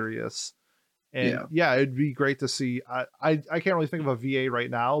gets serious. And yeah, it'd be great to see. I can't really think of a VA right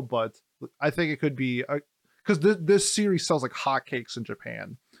now, but I think it could be because this series sells like hotcakes in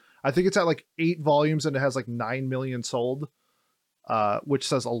Japan. I think it's at like 8 volumes and it has like 9 million sold, which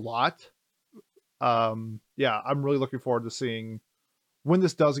says a lot. Yeah, I'm really looking forward to seeing when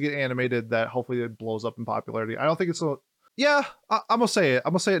this does get animated, that hopefully it blows up in popularity. I don't think it's I'm gonna say it.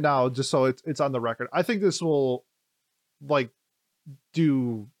 I'm gonna say it now just so it's on the record. I think this will like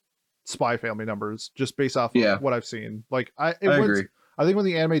do Spy Family numbers just based off of what I've seen. Like I agree. I think when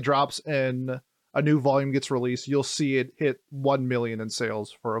the anime drops and a new volume gets released, you'll see it hit 1 million in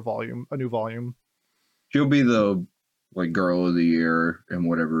sales for a new volume. She'll be the like girl of the year and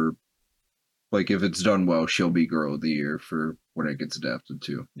whatever. Like if it's done well, she'll be girl of the year for when it gets adapted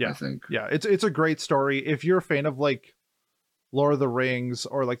to. Yeah, I think. Yeah, it's a great story. If you're a fan of like Lord of the Rings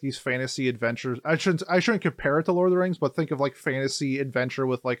or like these fantasy adventures, I shouldn't compare it to Lord of the Rings, but think of like fantasy adventure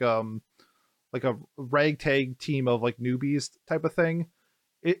with like a ragtag team of like newbies type of thing.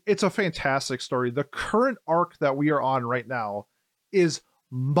 It's a fantastic story. The current arc that we are on right now is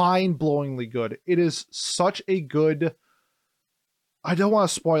mind-blowingly good. It is such a good. I don't want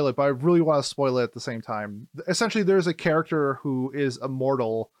to spoil it, but I really want to spoil it at the same time. Essentially, there's a character who is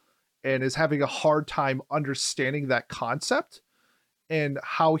immortal and is having a hard time understanding that concept and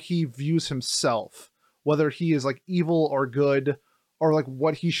how he views himself, whether he is like evil or good, or like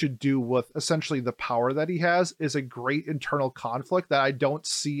what he should do with essentially the power that he has, is a great internal conflict that I don't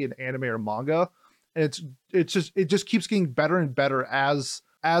see in anime or manga. And it just keeps getting better and better as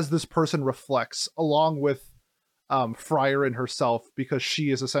this person reflects, along with Friaren herself, because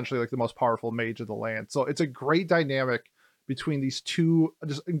she is essentially like the most powerful mage of the land. So it's a great dynamic between these two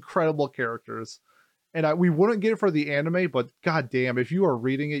just incredible characters. And we wouldn't get it for the anime, but goddamn, if you are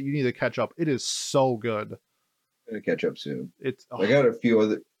reading it, you need to catch up. It is so good. I'm gonna catch up soon. I got a few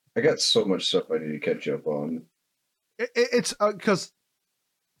other. I got so much stuff I need to catch up on. It's because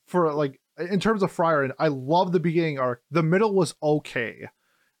for like in terms of Frieren, I love the beginning arc. The middle was okay,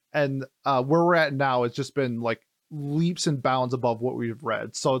 and where we're at now has just been like leaps and bounds above what we've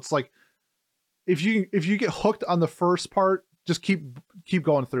read. So it's like if you get hooked on the first part, just keep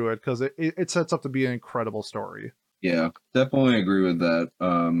going through it because it sets up to be an incredible story. Yeah, definitely agree with that.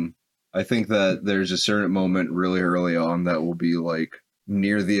 I think that there's a certain moment really early on that will be like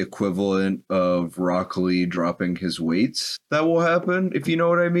near the equivalent of Rock Lee dropping his weights that will happen, if you know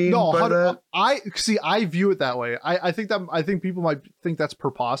what I mean. No, by that. I view it that way. I think people might think that's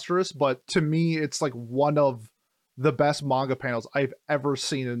preposterous, but to me it's like one of the best manga panels I've ever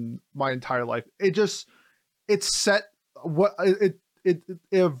seen in my entire life. It's set what it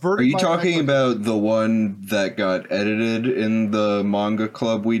Are you talking about the one that got edited in the manga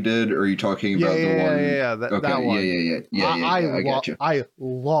club we did, or are you talking about the one? That one. I got you. I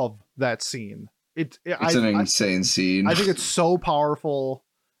love that scene. It's an insane scene. I think it's so powerful.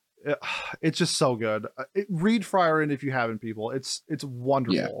 It's just so good. Read Frieren if you haven't, people. It's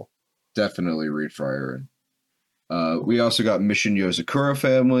wonderful. Yeah, definitely read Frieren. We also got Mission Yozakura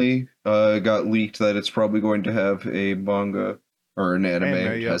Family. Got leaked that it's probably going to have a manga. Or an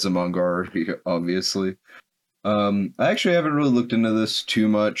anime has a manga already, obviously. I actually haven't really looked into this too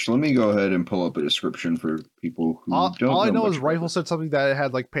much. Let me go ahead and pull up a description for people who don't know. All I know is Rifle said something that it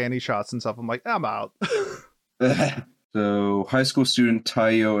had like panty shots and stuff. I'm like, I'm out. So, high school student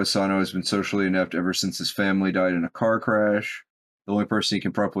Taiyo Asano has been socially inept ever since his family died in a car crash. The only person he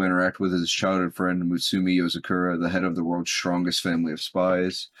can properly interact with is his childhood friend Mutsumi Yozakura, the head of the world's strongest family of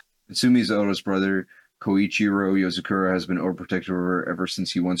spies. Mutsumi's eldest brother, Koichiro Yozakura, has been overprotective of her ever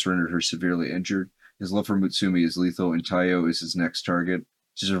since he once rendered her severely injured. His love for Mutsumi is lethal, and Taiyo is his next target.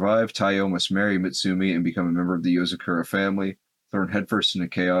 To survive, Taiyo must marry Mutsumi and become a member of the Yozakura family. Thrown headfirst into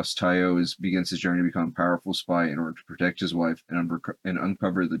chaos, Taiyo begins his journey to become a powerful spy in order to protect his wife and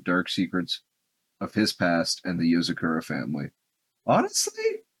uncover the dark secrets of his past and the Yozakura family.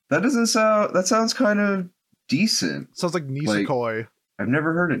 Honestly, that sounds kind of decent. Sounds like Nisekoi. I've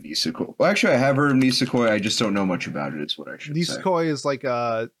never heard of Nisekoi. Well, actually, I have heard of Nisekoi. I just don't know much about it, is what I should say. Nisekoi is like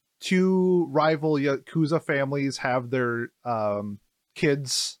two rival Yakuza families have their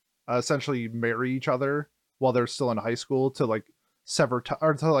kids essentially marry each other while they're still in high school to like sever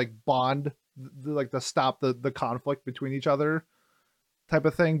or to like bond, like to stop the conflict between each other type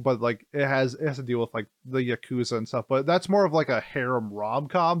of thing. But like it has to deal with like the Yakuza and stuff. But that's more of like a harem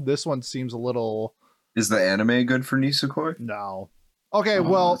rom-com. This one seems a little... Is the anime good for Nisekoi? No. Okay,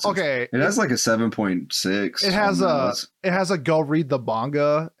 okay. It has like a 7.6. It has a go read the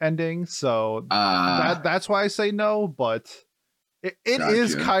manga ending, so that's why I say no. But it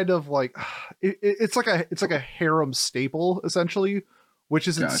is kind of like it's like a harem staple essentially, which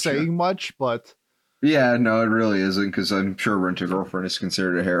isn't saying much. But yeah, no, it really isn't, because I'm sure Rent a Girlfriend is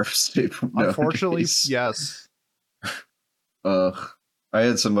considered a harem staple. Unfortunately, yes. I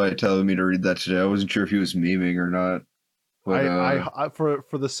had somebody telling me to read that today. I wasn't sure if he was memeing or not. But, I for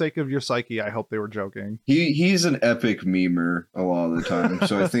the sake of your psyche, I hope they were joking. He's an epic memer a lot of the time,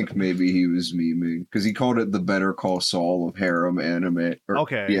 so I think maybe he was memeing, because he called it the Better Call Saul of harem anime.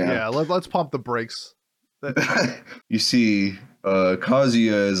 Let's pump the brakes. You see,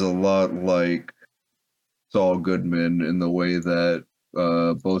 Kazuya is a lot like Saul Goodman in the way that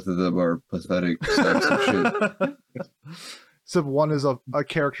both of them are pathetic sacks of shit. So one is a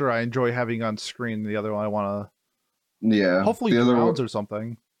character I enjoy having on screen, the other one I want to... Yeah. Hopefully drowns or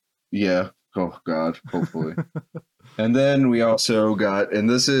something. Yeah. Oh, God. Hopefully. And then we also got, and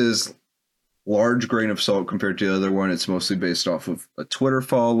this is large grain of salt compared to the other one. It's mostly based off of a Twitter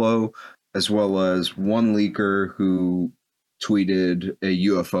follow, as well as one leaker who tweeted a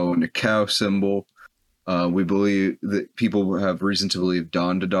UFO and a cow symbol. We believe that people have reason to believe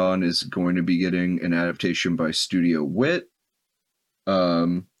Don to Don is going to be getting an adaptation by Studio Wit.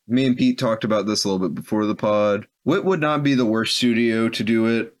 Me and Pete talked about this a little bit before the pod. Wit would not be the worst studio to do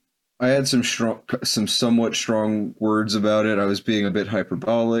it. I had some somewhat strong words about it. I was being a bit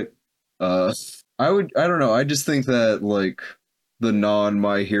hyperbolic. I don't know. I just think that like the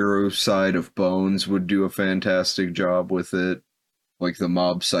non-My Hero side of Bones would do a fantastic job with it. Like the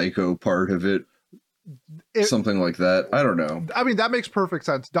Mob Psycho part of it. Something like that. I don't know. I mean, that makes perfect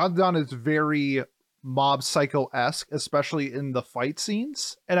sense. Don Don is very Mob Psycho-esque, especially in the fight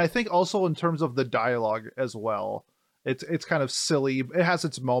scenes, and I think also in terms of the dialogue as well. It's kind of silly. It has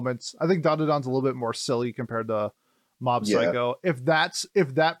its moments. I think Don Don's a little bit more silly compared to Mob Psycho. If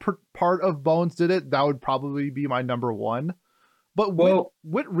that part of Bones did it, that would probably be my number one. But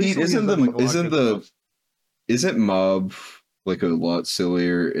Wit recently isn't Mob like a lot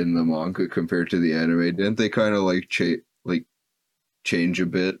sillier in the manga compared to the anime? Didn't they kind of like change a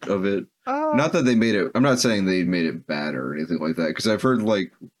bit of it. Uh, Not that they made it. I'm not saying they made it bad or anything like that. Because I've heard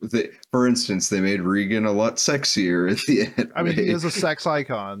like, for instance, they made Regan a lot sexier at the end. I mean, he is a sex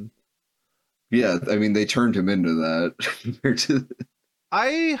icon. Yeah, I mean, they turned him into that. Compared to,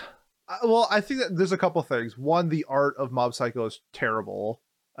 I think that there's a couple things. One, the art of Mob Psycho is terrible.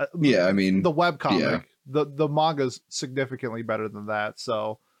 yeah, I mean, the webcomic, yeah. the manga's significantly better than that.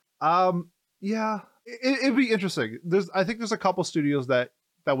 So, yeah, it'd be interesting. I think there's a couple studios that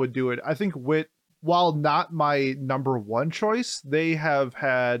would do it. I think Wit, while not my number one choice, they have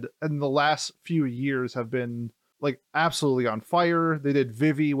had in the last few years have been like absolutely on fire. They did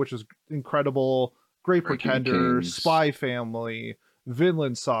Vivi, which is incredible. Great Pretender, Spy Family,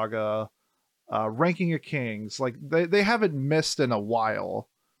 Vinland Saga, Ranking of Kings. Like they haven't missed in a while.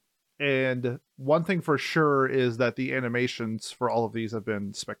 And one thing for sure is that the animations for all of these have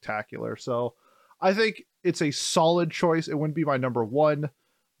been spectacular. So I think it's a solid choice. It wouldn't be my number one,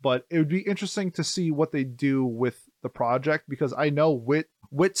 but it would be interesting to see what they do with the project, because I know Wit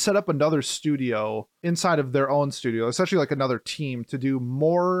set up another studio inside of their own studio, essentially like another team, to do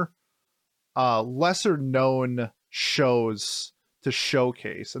more lesser known shows to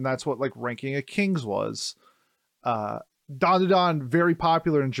showcase. And that's what like Ranking of Kings was. Don, very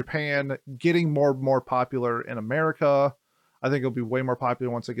popular in Japan, getting more popular in America. I think it'll be way more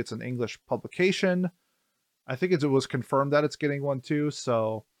popular once it gets an English publication. I think it was confirmed that it's getting one too.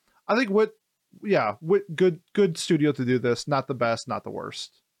 So I think Wit, good studio to do this. Not the best, not the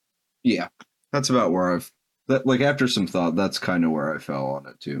worst. Yeah, that's about where like after some thought, that's kind of where I fell on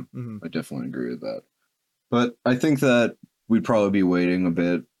it too. Mm-hmm. I definitely agree with that. But I think that we'd probably be waiting a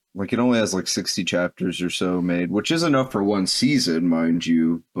bit. Like it only has like 60 chapters or so made, which is enough for one season, mind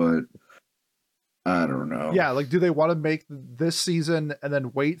you, but I don't know. Yeah, like do they want to make this season and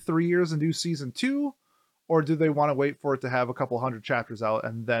then wait 3 years and do season 2? Or do they want to wait for it to have a couple hundred chapters out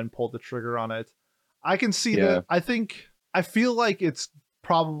and then pull the trigger on it? I can see that. I feel like it's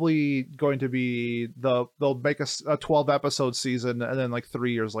probably going to be they'll make a 12 episode season, and then like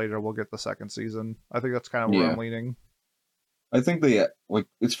 3 years later we'll get the second season. I think that's kind of where I'm leaning. I think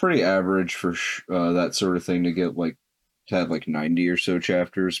it's pretty average for that sort of thing to have like 90 or so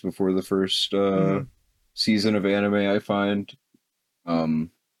chapters before the first season of anime, I find.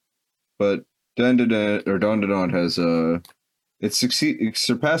 But Dandadan has it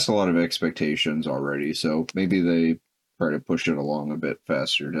surpassed a lot of expectations already, so maybe they try to push it along a bit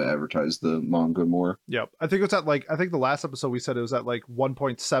faster to advertise the manga more. Yep. I think the last episode we said it was at like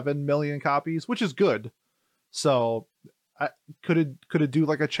 1.7 million copies, which is good. So could it do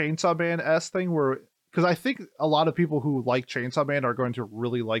like a Chainsaw Man-esque thing where, because I think a lot of people who like Chainsaw Man are going to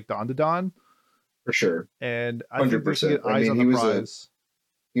really like Dandadan. For sure. And I 100%. Think they can get eyes on the prize.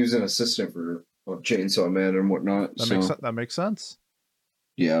 He was an assistant for Chainsaw Man and whatnot. That makes sense.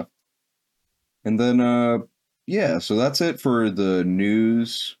 Yeah. And then, so that's it for the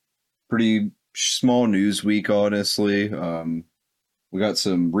news. Pretty small news week, honestly. We got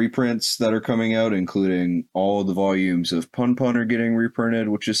some reprints that are coming out, including all the volumes of Pun Pun are getting reprinted,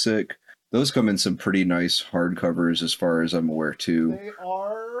 which is sick. Those come in some pretty nice hardcovers as far as I'm aware, too. They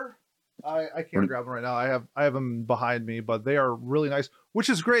are. I can't grab them right now. I have them behind me, but they are really nice, which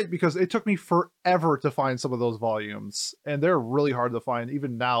is great because it took me forever to find some of those volumes, and they're really hard to find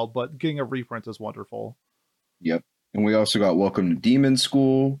even now, but getting a reprint is wonderful. Yep. And we also got Welcome to Demon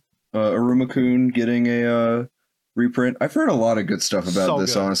School, Aruma-kun getting a reprint. I've heard a lot of good stuff about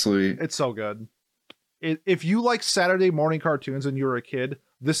this, honestly. It's so good. If you like Saturday morning cartoons and you were a kid,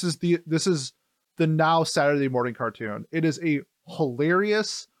 this is the now Saturday morning cartoon. It is a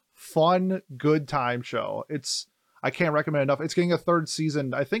hilarious, fun, good time show. I can't recommend enough. It's getting a third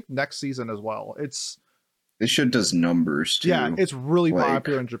season, I think next season as well. This shit does numbers too. Yeah, it's really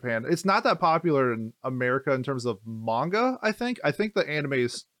popular in Japan. It's not that popular in America in terms of manga, I think. I think the anime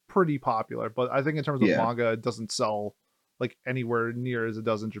is pretty popular, but I think in terms of manga, it doesn't sell like anywhere near as it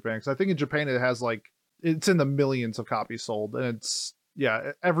does in Japan. Because I think in Japan it has it's in the millions of copies sold, and it's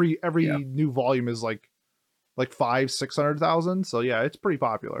every new volume is like 500,000-600,000. So yeah, it's pretty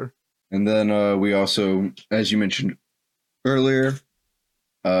popular. And then we also, as you mentioned earlier,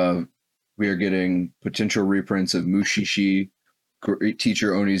 we are getting potential reprints of Mushishi,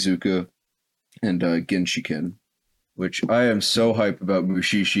 Teacher Onizuka, and Genshiken, which I am so hyped about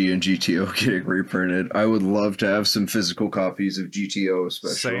Mushishi and GTO getting reprinted. I would love to have some physical copies of GTO,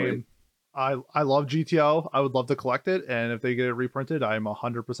 especially. Same. I love GTO. I would love to collect it, and if they get it reprinted, I'm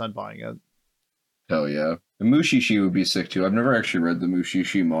 100% buying it. Hell yeah. And Mushishi would be sick too. I've never actually read the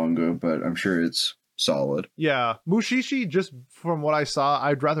Mushishi manga, but I'm sure it's solid. Yeah. Mushishi, just from what I saw,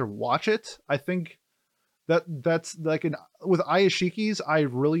 I'd rather watch it. I think that's like with Ayashiki's, I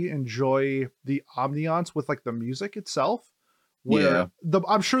really enjoy the ambiance with like the music itself. Where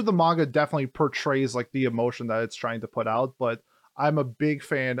I'm sure the manga definitely portrays like the emotion that it's trying to put out, but I'm a big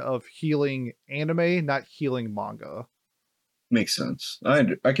fan of healing anime, not healing manga. Makes sense. I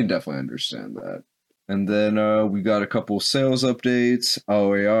can definitely understand that. And then we got a couple sales updates.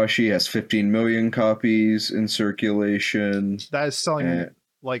 Aoyashi has 15 million copies in circulation. That is selling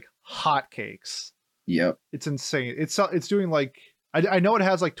like hotcakes. Yep. It's insane. It's doing like, I know it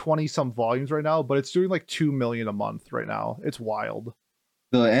has like 20 some volumes right now, but it's doing like 2 million a month right now. It's wild.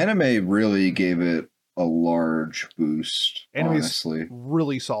 The anime really gave it a large boost. Anime's honestly,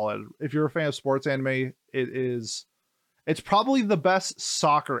 really solid. If you're a fan of sports anime, it's probably the best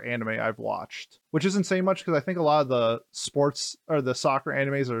soccer anime I've watched, which isn't saying much because I think a lot of the sports or the soccer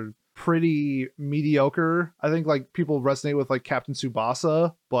animes are pretty mediocre. I think like people resonate with like Captain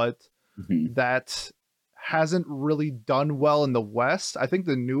Tsubasa, but that hasn't really done well in the West. I think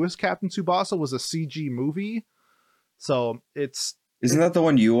the newest Captain Tsubasa was a CG movie. So isn't that the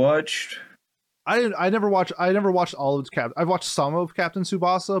one you watched? I never watched all of I've watched some of Captain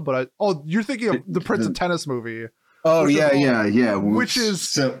Tsubasa, but you're thinking of the Prince of Tennis movie. Oh yeah. Which is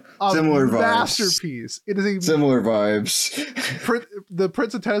similar masterpiece. It is a similar vibes. The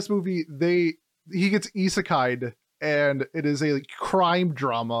Prince of Tennis movie, he gets isekai'd, and it is a crime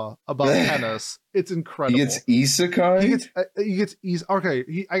drama about tennis. It's incredible. He gets isekai? He gets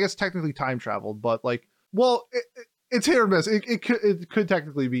okay, I guess technically time traveled, but like, well, it's hit or miss. It could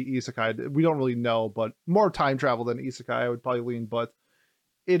technically be isekai. We don't really know, but more time travel than isekai, I would probably lean, but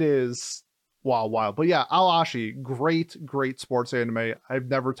it is wild. But yeah, Aoyashi, great sports anime. I've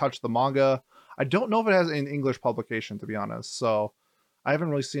never touched the manga. I don't know if it has an English publication, to be honest. So I haven't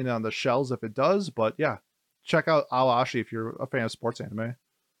really seen it on the shelves if it does, but yeah, check out Aoyashi if you're a fan of sports anime.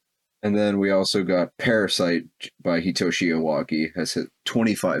 And then we also got Parasite by Hitoshi Iwaki, has hit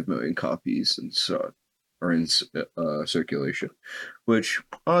 25 million copies in circulation, which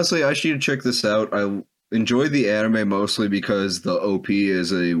honestly I should check this out. I enjoy the anime mostly because the OP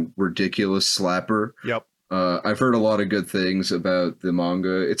is a ridiculous slapper. Yep. I've heard a lot of good things about the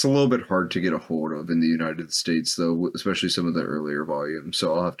manga. It's a little bit hard to get a hold of in the United States, though, especially some of the earlier volumes.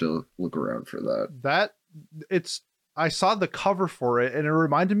 So I'll have to look around for that. I saw the cover for it, and it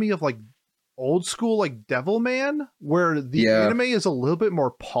reminded me of like old school like Devilman, where the anime is a little bit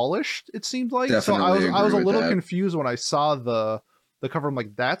more polished. It seemed like. Definitely so I was a little confused when I saw the cover. I'm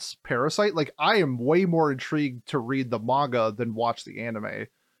like, that's Parasite. Like, I am way more intrigued to read the manga than watch the anime,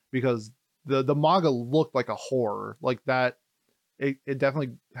 because the manga looked like a horror like that. It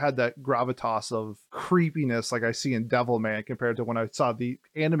definitely had that gravitas of creepiness like I see in Devilman compared to when I saw the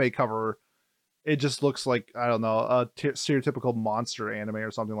anime cover. It just looks like, I don't know, a stereotypical monster anime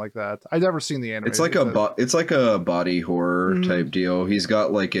or something like that. I've never seen the anime. It's like a body horror type deal. He's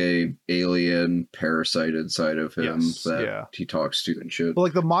got like a alien parasite inside of him he talks to and shit. But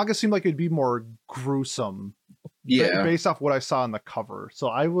like the manga seemed like it'd be more gruesome. Yeah. Based off what I saw in the cover. So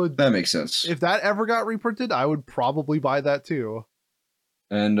that makes sense. If that ever got reprinted, I would probably buy that too.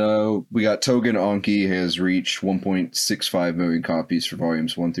 And we got Togen Anki has reached 1.65 million copies for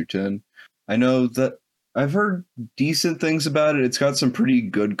volumes 1 through 10. I know that I've heard decent things about it. It's got some pretty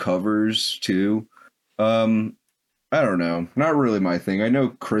good covers too. I don't know. Not really my thing. I know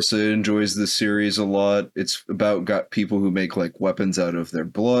Krissa enjoys this series a lot. It's got people who make like weapons out of their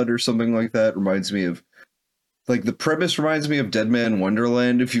blood or something like that. Reminds me of like the premise reminds me of Dead Man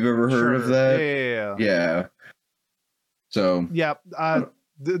Wonderland, if you've ever heard of that. Yeah. So yeah,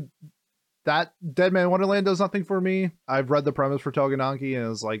 that Dead Man Wonderland does nothing for me. I've read the premise for Togen Anki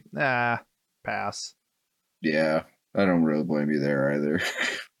and it's like, pass. Yeah, I don't really blame you there either.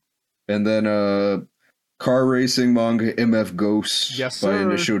 And then car racing manga MF Ghost by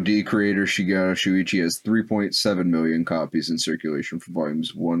Initial D creator Shigeru Shuichi has 3.7 million copies in circulation for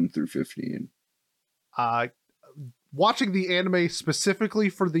volumes 1 through 15. Watching the anime specifically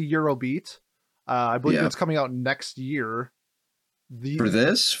for the Eurobeat, I believe it's coming out next year. For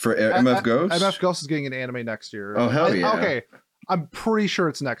MF Ghost? MF Ghost is getting an anime next year. Oh, hell yeah. Okay, I'm pretty sure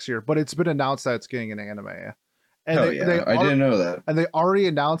it's next year, but it's been announced that it's getting an anime. And I didn't know that. And they already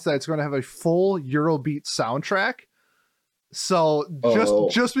announced that it's going to have a full Eurobeat soundtrack. So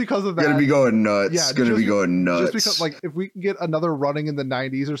just because of that, gonna be going nuts. Yeah, gonna be going nuts. Just because, like, if we can get another running in the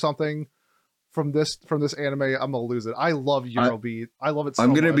 90s or something from this anime, I'm gonna lose it. I love Eurobeat. I love it so much.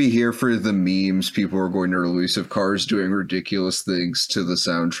 I'm gonna be here for the memes people are going to release of cars doing ridiculous things to the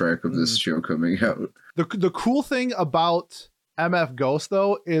soundtrack of this show coming out. The cool thing about MF Ghost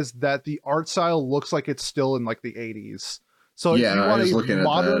though is that the art style looks like it's still in like the 80s. So if you want a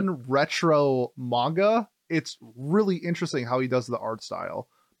modern retro manga, it's really interesting how he does the art style.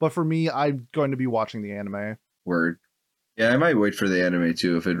 But for me, I'm going to be watching the anime. Word. Yeah, I might wait for the anime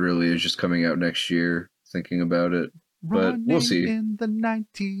too if it really is just coming out next year. Thinking about it, but we'll see. In the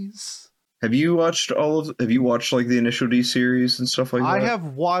 90s. Have you watched like the initial D series and stuff like that? I have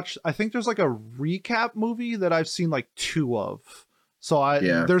watched. I think there's like a recap movie that I've seen like 2 of. So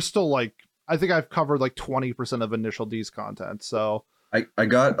there's still like, I think I've covered like 20% of initial D's content. So I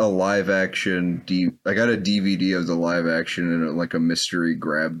got a live action I got a DVD of the live action in like a mystery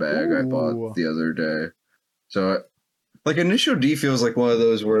grab bag. Ooh. I bought the other day. So like initial D feels like one of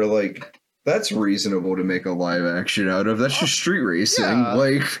those where like that's reasonable to make a live action out of. That's just street racing. Yeah,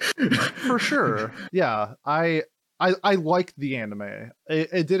 like for sure. Yeah. I like the anime.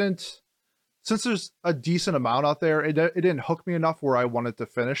 It didn't, since there's a decent amount out there, it didn't hook me enough where I wanted to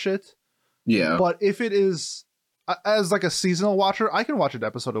finish it. Yeah. But if it is as like a seasonal watcher, I can watch an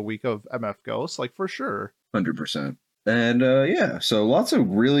episode a week of MF Ghost, like for sure. 100%. And yeah, so lots of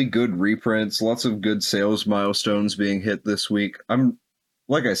really good reprints, lots of good sales milestones being hit this week.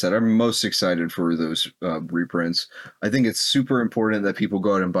 Like I said, I'm most excited for those reprints. I think it's super important that people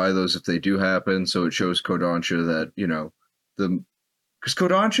go out and buy those if they do happen. So it shows Kodansha that, because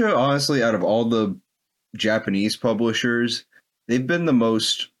Kodansha, honestly, out of all the Japanese publishers, they've been the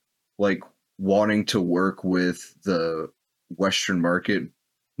most like wanting to work with the Western market,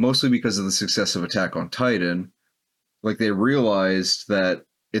 mostly because of the success of Attack on Titan. Like they realized that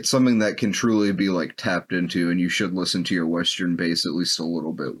it's something that can truly be like tapped into, and you should listen to your Western base at least a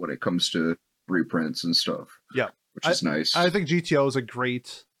little bit when it comes to reprints and stuff. Yeah, which is nice. I think GTO is a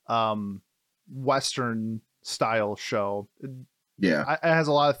great Western style show. Yeah, it has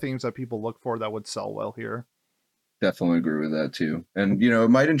a lot of themes that people look for that would sell well here. Definitely agree with that too. And it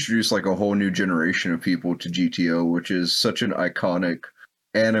might introduce like a whole new generation of people to GTO, which is such an iconic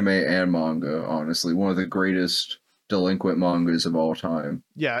anime and manga. Honestly, one of the greatest delinquent mangas of all time.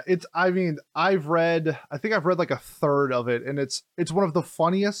 Yeah, I think I've read like a third of it, and it's one of the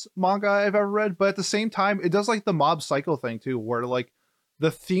funniest manga I've ever read, but at the same time it does like the Mob Psycho thing too, where like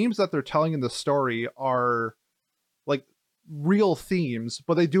the themes that they're telling in the story are like real themes,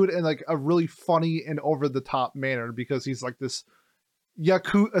 but they do it in like a really funny and over the top manner because he's like this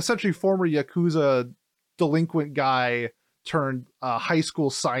essentially former Yakuza delinquent guy turned high school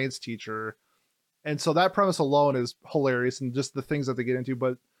science teacher. And so that premise alone is hilarious, and just the things that they get into.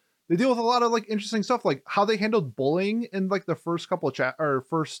 But they deal with a lot of like interesting stuff, like how they handled bullying in like the first couple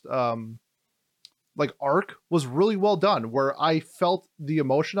of like arc was really well done, where I felt the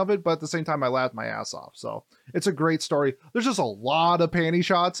emotion of it, but at the same time I laughed my ass off. So it's a great story. There's just a lot of panty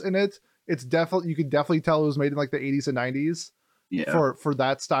shots in it. It's definitely, you can definitely tell it was made in like the 80s and 90s. Yeah. For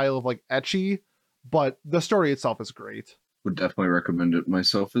that style of like ecchi, but the story itself is great. Would definitely recommend it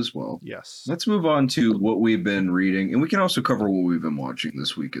myself as well. Yes. Let's move on to what we've been reading, and we can also cover what we've been watching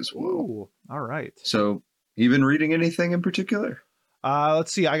this week as well. Ooh, all right. So, you been reading anything in particular?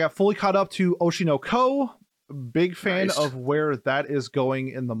 Let's see. I got fully caught up to Oshi no Ko. Big fan of where that is going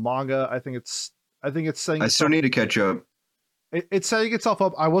in the manga. I think it's saying. I still need to catch up. It's setting itself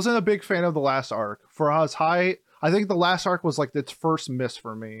up. I wasn't a big fan of the last arc. For as high, I think the last arc was like its first miss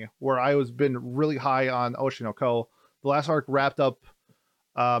for me, where I was been really high on Oshi no Ko. The last arc wrapped up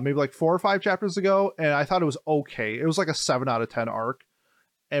maybe like 4 or 5 chapters ago, and I thought it was okay. It was like a 7 out of 10 arc.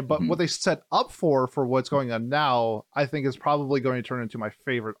 But what they set up for what's going on now, I think is probably going to turn into my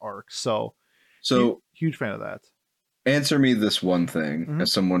favorite arc. So huge fan of that. Answer me this one thing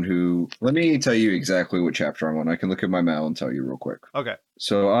as someone who, let me tell you exactly what chapter I'm on. I can look at my mail and tell you real quick. Okay.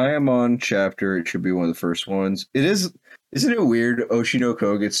 So I am on chapter, it should be one of the first ones. Isn't it weird Oshi no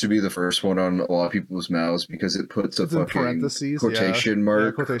Ko gets to be the first one on a lot of people's mouths because it puts a fucking quotation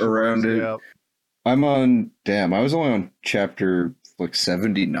mark around it? Yeah. I was only on chapter like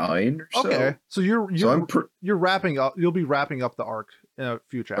 79 or so. Okay. So you're wrapping up, you'll be wrapping up the arc in a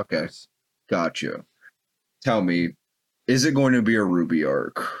few chapters. Okay. Gotcha. Tell me, is it going to be a Ruby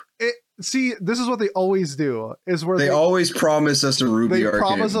arc? See, this is what they always do. Is where they always promise us a Ruby arc. They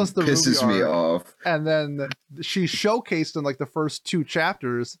promise us the pisses Ruby me arc, off. And then she's showcased in like the first 2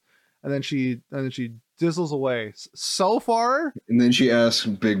 chapters, and then she dizzles away so far. And then she asks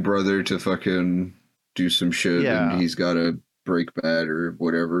Big Brother to fucking do some shit, and he's got to break bad or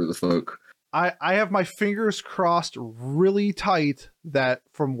whatever the fuck. I have my fingers crossed really tight that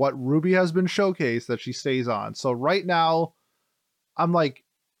from what Ruby has been showcased that she stays on. So right now, I'm like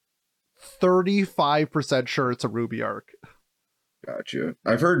 35% sure it's a Ruby arc. Gotcha.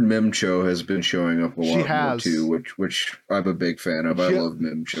 I've heard Mimcho has been showing up a lot more too, which I'm a big fan of. I love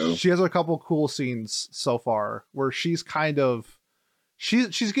Mimcho. She has a couple cool scenes so far where she's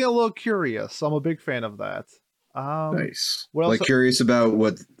she's getting a little curious. I'm a big fan of that. Nice. What else? Like curious about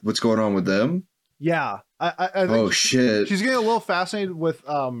what's going on with them? Yeah, I think Shit. she's getting a little fascinated with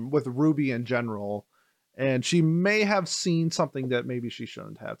Ruby in general, and she may have seen something that maybe she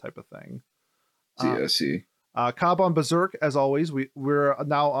shouldn't have, type of thing. I see. Cobb on Berserk, as always. We're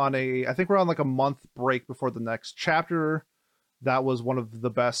now on I think we're on like a month break before the next chapter. That was one of the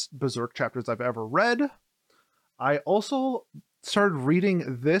best Berserk chapters I've ever read. I also started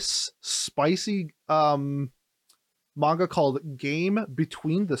reading this spicy manga called Game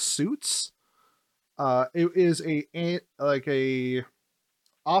Between the Suits. It is a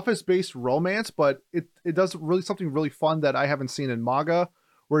office-based romance, but it does really something really fun that I haven't seen in manga,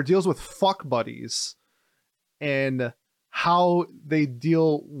 where it deals with fuck buddies and how they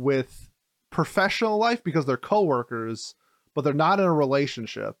deal with professional life because they're coworkers, but they're not in a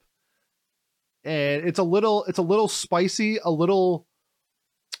relationship. And it's a little spicy, a little,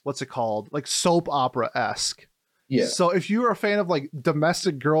 what's it called? Like soap opera-esque. Yeah. So if you're a fan of like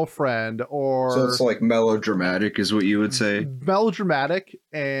Domestic Girlfriend, or so it's like melodramatic is what you would say. Melodramatic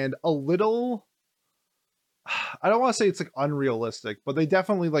and a little, I don't want to say it's like unrealistic, but they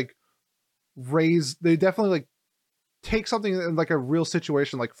definitely like take something in like a real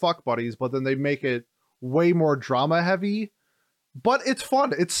situation like fuck buddies, but then they make it way more drama heavy. But it's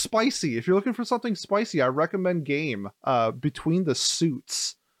fun. It's spicy. If you're looking for something spicy, I recommend Game Between the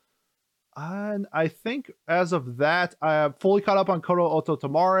Suits. And I think as of that, I have fully caught up on Koto Oto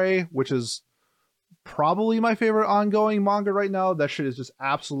Tamare, which is probably my favorite ongoing manga right now. That shit is just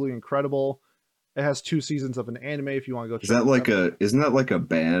absolutely incredible. It has 2 seasons of an anime if you want to go check it out. Isn't that like a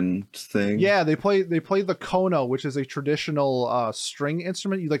band thing? Yeah, they play the kono, which is a traditional string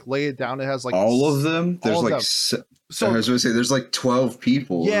instrument. You like lay it down. It has like all of them. There's like so I was going to say there's like 12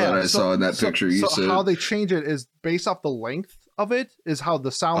 people that I saw in that picture. You said how they change it is based off the length of it is how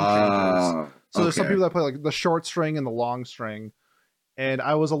the sound changes. So there's some people that play like the short string and the long string. And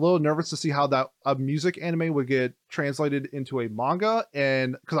I was a little nervous to see how that a music anime would get translated into a manga,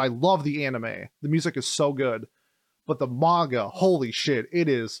 and because I love the anime, the music is so good, but the manga, holy shit, it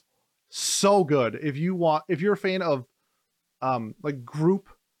is so good. If you're a fan of like group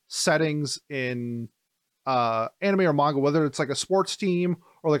settings in anime or manga, whether it's like a sports team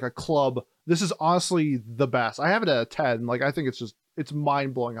or like a club, this is honestly the best. I have it at a 10. Like I think it's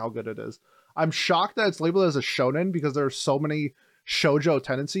mind blowing how good it is. I'm shocked that it's labeled as a shonen because there are so many shoujo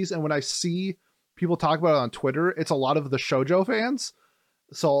tendencies, and when I see people talk about it on Twitter, it's a lot of the shoujo fans.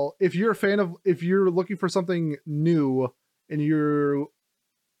 So if you're looking for something new and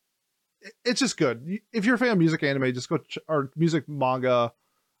it's just good. If you're a fan of music anime, just go or music manga,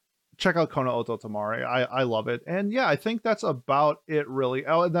 check out Kono Oto Tamare. I love it. And yeah, I think that's about it really.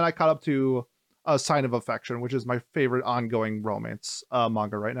 Oh, and then I caught up to A Sign of Affection, which is my favorite ongoing romance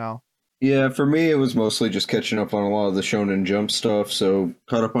manga right now. Yeah, for me, it was mostly just catching up on a lot of the Shonen Jump stuff. So,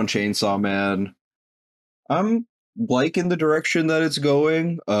 caught up on Chainsaw Man. I'm liking the direction that it's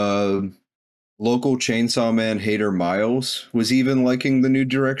going. Local Chainsaw Man hater Miles was even liking the new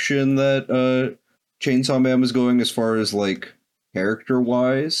direction that Chainsaw Man was going as far as like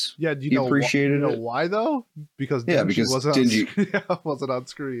character-wise. Yeah, do you know appreciated it. Why though? Because Denji wasn't on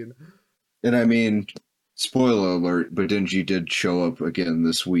screen. And I mean, spoiler alert, but Denji did show up again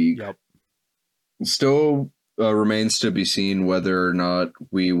this week. Yep. Still remains to be seen whether or not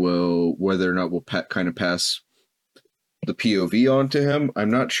we'll kind of pass the POV on to him.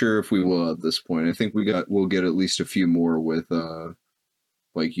 I'm not sure if we will at this point. I think we'll get at least a few more with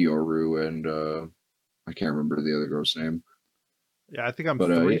like Yoru and I can't remember the other girl's name. Yeah, I think I'm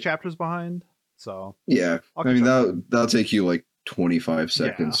 3 chapters behind. So yeah, I mean that'll take you like 25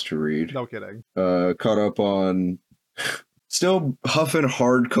 seconds to read. No kidding. Caught up on. Still huffing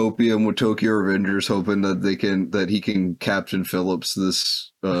hard copium with Tokyo Revengers, hoping that he can Captain Phillips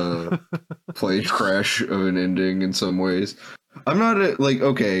this plane crash of an ending in some ways. I'm not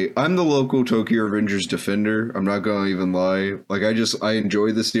I'm the local Tokyo Revengers defender. I'm not gonna even lie. Like I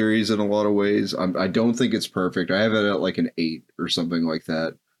enjoy the series in a lot of ways. I don't think it's perfect. I have it at like an 8 or something like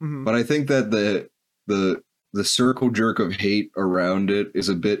that. Mm-hmm. But I think that the circle jerk of hate around it is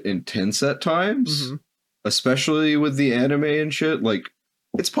a bit intense at times. Mm-hmm. Especially with the anime and shit, like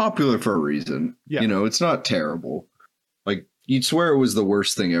it's popular for a reason. Yeah. You know, it's not terrible. Like you'd swear it was the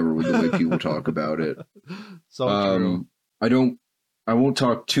worst thing ever with the way people talk about it. So true. I won't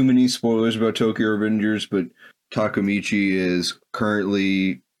talk too many spoilers about Tokyo Revengers, but Takemichi is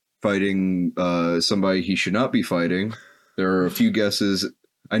currently fighting somebody he should not be fighting. There are a few guesses.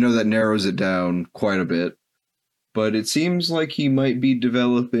 I know that narrows it down quite a bit, but it seems like he might be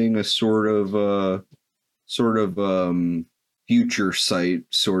developing a sort of future sight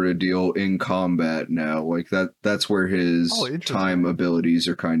sort of deal in combat now. Like that's where his time abilities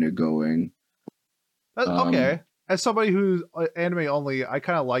are kind of going. Okay. As somebody who's anime only, I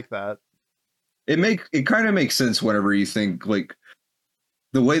kind of like that. It kind of makes sense whenever you think like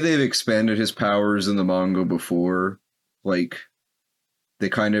the way they've expanded his powers in the manga before, like they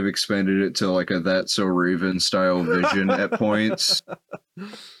kind of expanded it to like a That's So Raven style vision at points.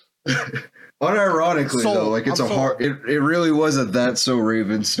 Unironically though, like it's it really was a That's So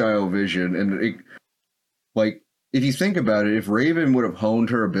Raven style vision, and it, like if you think about it, if Raven would have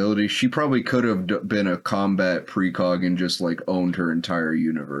honed her ability, she probably could have been a combat precog and just like owned her entire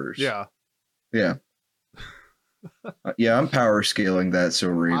universe. Yeah. Yeah, I'm power scaling That's So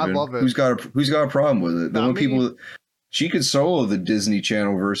Raven. I love it. Who's got a problem with it? The one people she could solo the Disney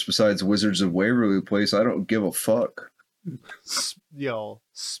Channel verse besides Wizards of Waverly Place. I don't give a fuck. Yo,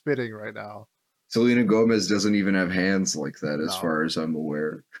 spitting right now. Selena Gomez doesn't even have hands like that, as far as I'm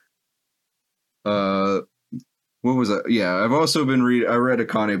aware. What was that? Yeah, I've also been I read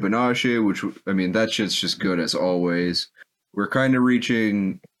Akane Banashi, which, I mean, that shit's just good as always. We're kind of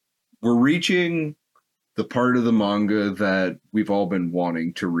reaching the part of the manga that we've all been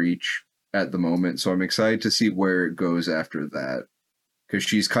wanting to reach at the moment. So I'm excited to see where it goes after that. Because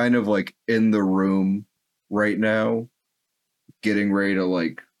she's kind of like in the room right now, getting ready to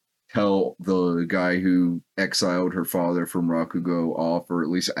like tell the guy who exiled her father from Rakugo off, or at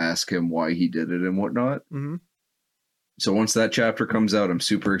least ask him why he did it and whatnot. Mm-hmm. So once that chapter comes out, I'm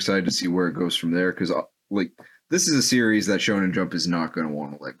super excited to see where it goes from there, because like this is a series that Shonen Jump is not going to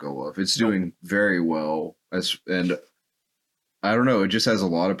want to let go of. It's doing very well, and I don't know, it just has a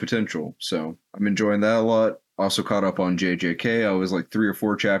lot of potential. So I'm enjoying that a lot. Also caught up on JJK. I was like 3 or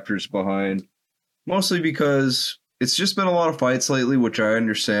 4 chapters behind, mostly because it's just been a lot of fights lately, which I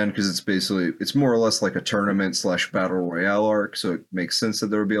understand because it's more or less like a tournament / battle royale arc, so it makes sense that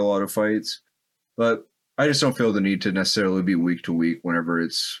there would be a lot of fights. But I just don't feel the need to necessarily be week to week whenever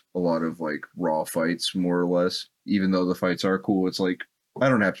it's a lot of like raw fights, more or less. Even though the fights are cool, it's like I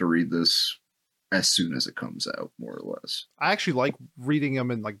don't have to read this as soon as it comes out, more or less. I actually like reading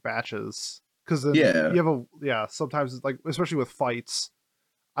them in like batches, because you have sometimes it's like, especially with fights,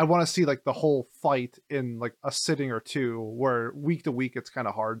 I want to see like the whole fight in like a sitting or two, where week to week it's kind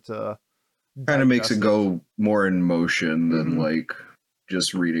of hard to kind of makes it go more in motion than like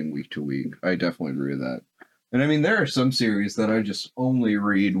just reading week to week. I definitely agree with that. And I mean, there are some series that I just only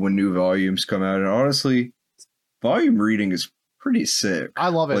read when new volumes come out, and honestly, volume reading is pretty sick. I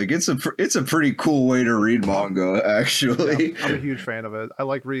love it. Like it's a pretty cool way to read manga, actually. Yeah, I'm a huge fan of it. I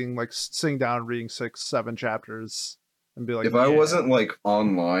like reading, like sitting down and reading 6-7 chapters and be like, if I wasn't like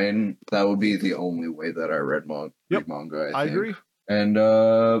online, that would be the only way that I read manga. I agree. And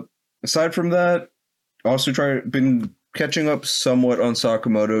aside from that, also been catching up somewhat on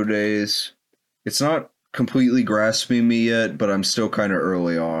Sakamoto Days. It's not completely grasping me yet, but I'm still kind of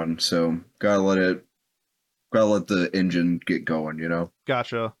early on, so gotta let the engine get going, you know?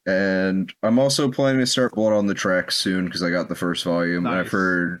 Gotcha. And I'm also planning to start Blood on the Tracks soon, because I got the first volume. Nice. And I've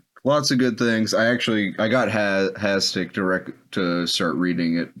heard lots of good things. I got Hastic to start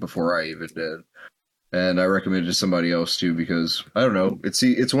reading it before I even did. And I recommended it to somebody else too, because I don't know,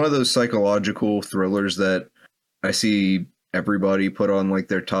 it's one of those psychological thrillers that I see everybody put on like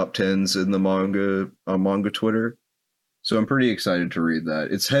their top 10s in the manga Twitter. So I'm pretty excited to read that.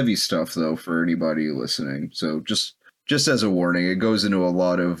 It's heavy stuff though for anybody listening. So just as a warning, it goes into a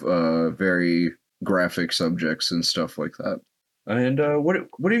lot of very graphic subjects and stuff like that. And what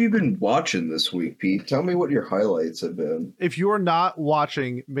have you been watching this week, Pete? Tell me what your highlights have been. If you are not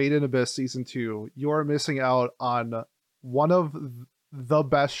watching Made in Abyss Season 2, you are missing out on one of the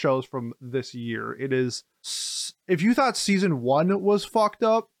best shows from this year. It is, if you thought Season 1 was fucked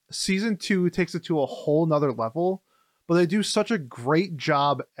up, Season 2 takes it to a whole nother level, but they do such a great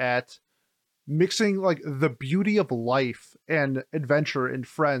job at mixing like the beauty of life and adventure and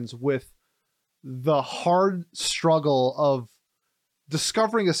friends with the hard struggle of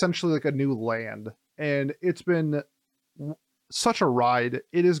discovering essentially like a new land. And it's been such a ride.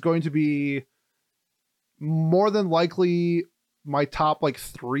 It is going to be more than likely my top like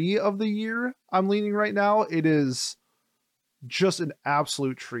 3 of the year. I'm leaning right now. It is just an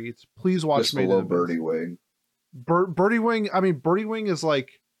absolute treat. Please watch. Just below Birdie Wing. Birdie Wing. I mean, Birdie Wing is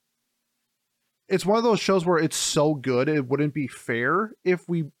like, it's one of those shows where it's so good it wouldn't be fair if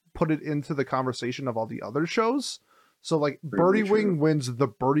we put it into the conversation of all the other shows. So like Birdie Wing wins the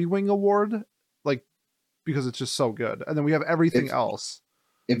Birdie Wing award, like, because it's just so good. And then we have everything else.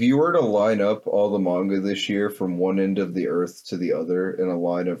 If you were to line up all the manga this year from one end of the earth to the other in a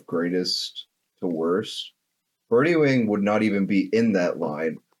line of greatest to worst, Birdie Wing would not even be in that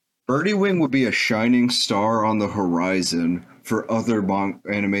line. Birdie Wing would be a shining star on the horizon for other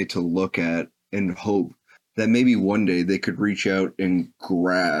anime to look at and hope that maybe one day they could reach out and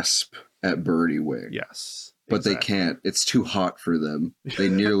grasp at Birdie Wing. Yes. But exactly. they can't. It's too hot for them. They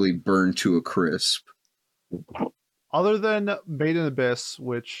nearly burn to a crisp. Other than Made in Abyss,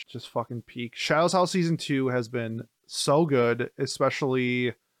 which just fucking peak, Shadow's House Season 2 has been so good,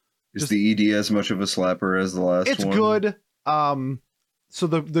 especially... Is the ED as much of a slapper as the last one? It's good. So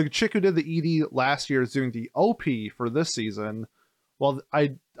the chick who did the ED last year is doing the OP for this season. Well,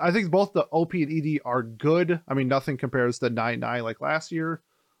 I think both the OP and ED are good. I mean, nothing compares to 9-9 like last year.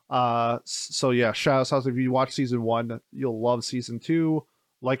 So yeah, Shadow's House, if you watch season 1, you'll love season 2.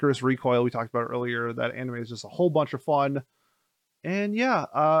 Lycoris Recoil, we talked about earlier. That anime is just a whole bunch of fun. And yeah,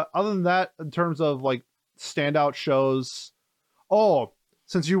 other than that, in terms of like standout shows,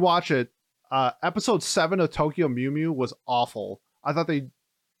 since you watch it, episode 7 of Tokyo Mew Mew was awful. I've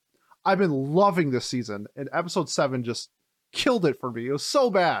been loving this season, and episode 7 just killed it for me. It was so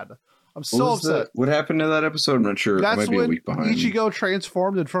bad. I'm so upset. What happened to that episode? I'm not sure. That's I might be a week behind. Ichigo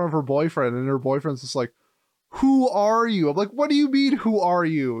transformed in front of her boyfriend, and her boyfriend's just like, "Who are you?" I'm like, "What do you mean, who are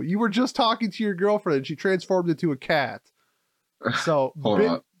you? You were just talking to your girlfriend, and she transformed into a cat." So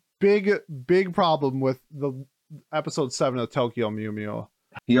big problem with the episode 7 of Tokyo Mew Mew.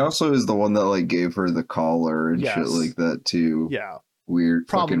 He also is the one that like gave her the collar and shit like that too. Yeah. Weird,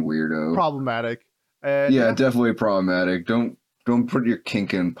 fucking weirdo. Problematic. And yeah, definitely problematic. Don't put your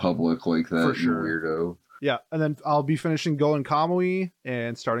kink in public like that, for sure. You weirdo. Yeah, and then I'll be finishing Golden Kamui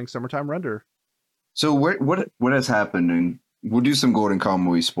and starting Summertime Render. So what has happened? And we'll do some Golden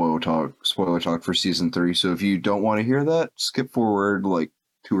Kamui spoiler talk for season 3. So if you don't want to hear that, skip forward like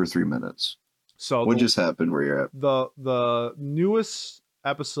 2 or 3 minutes. So what just happened where you're at? The newest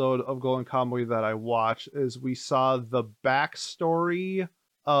episode of Golden Kamui that I watched is we saw the backstory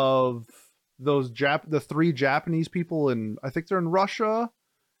of those the 3 Japanese people, and I think they're in Russia,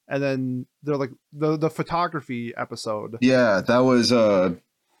 and then they're like the photography episode. Yeah, that was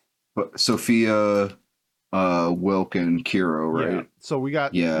Sophia, Wilk, and Kiro, right? Yeah. So we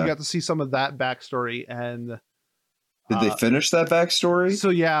got to see some of that backstory. And did they finish that backstory? So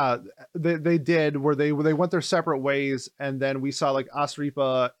yeah, they did, where they went their separate ways, and then we saw like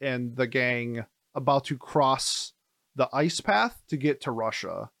Asripa and the gang about to cross the ice path to get to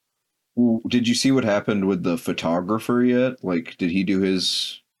Russia. Did you see what happened with the photographer yet? Like, did he do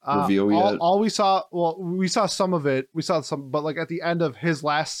his reveal yet? All we saw, we saw some of it. We saw some, but like at the end of his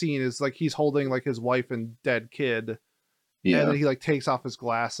last scene is like he's holding like his wife and dead kid. Yeah. And then he like takes off his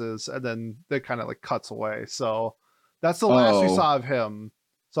glasses, and then it kind of like cuts away. So that's the last we saw of him.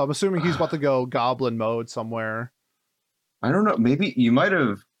 So I'm assuming he's about to go goblin mode somewhere. I don't know. Maybe you might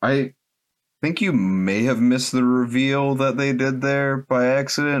have. I think you may have missed the reveal that they did there by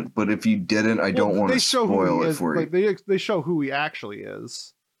accident, but if you didn't, I don't want to spoil it for you. They show who he actually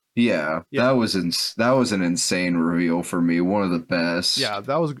is. Yeah. That was an insane reveal for me. One of the best. Yeah,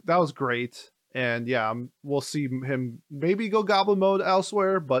 that was great. And yeah, we'll see him maybe go goblin mode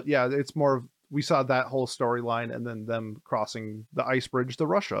elsewhere, but yeah, it's more of, we saw that whole storyline and then them crossing the ice bridge to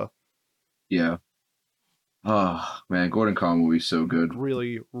Russia. Yeah. Oh man, Golden Kamuy is so good.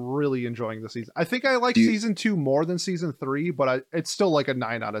 Really, really enjoying the season. I think I like season 2 more than season 3, but it's still like a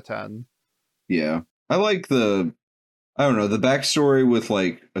 9 out of 10. Yeah, I like the backstory with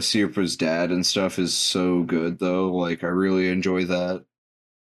like Asirpa's dad and stuff is so good though. Like I really enjoy that.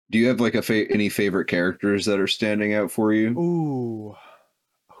 Do you have like any favorite characters that are standing out for you? Ooh,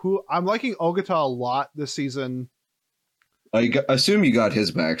 I'm liking Ogata a lot this season. I assume you got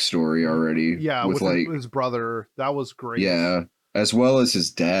his backstory already. Yeah, with like his brother. That was great. Yeah, as well as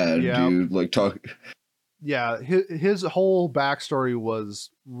his dad, dude. Like Yeah, his whole backstory was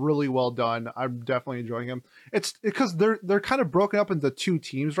really well done. I'm definitely enjoying him. It's because they're kind of broken up into 2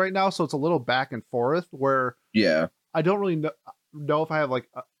 teams right now, so it's a little back and forth. Where I don't really know if I have like.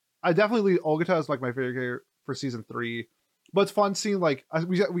 I definitely Ogata is like my favorite character for season 3. But it's fun seeing like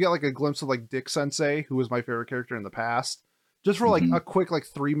we got like a glimpse of like Dick Sensei, who was my favorite character in the past. Just for like a quick like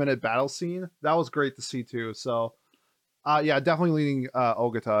 3-minute battle scene. That was great to see too. So yeah, definitely leaning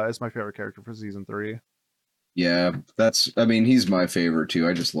Ogata as my favorite character for season 3. Yeah, he's my favorite too.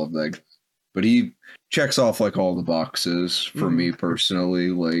 I just love that. But he checks off like all the boxes for me personally.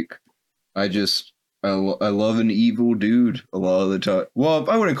 Like I love an evil dude a lot of the time. Well,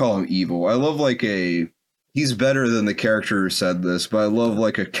 I wouldn't call him evil. I love like he's better than the character who said this, but I love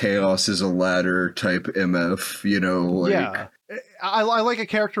like a chaos is a ladder type MF, you know, like. Yeah. I like a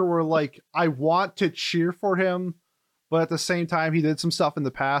character where like I want to cheer for him, but at the same time, he did some stuff in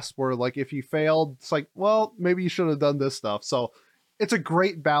the past where, like, if he failed, it's like, well, maybe you should have done this stuff. So it's a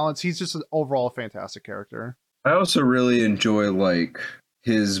great balance. He's just an overall fantastic character. I also really enjoy like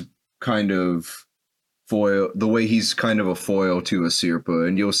his kind of foil, the way he's kind of a foil to a Sirpa,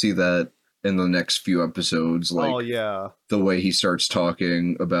 and you'll see that in the next few episodes. Like, oh yeah, the way he starts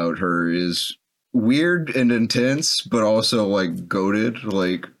talking about her is weird and intense, but also like goated.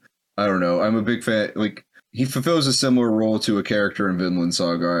 Like, I don't know. I'm a big fan. Like, he fulfills a similar role to a character in Vinland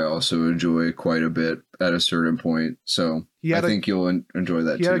Saga I also enjoy quite a bit at a certain point. So I think you'll enjoy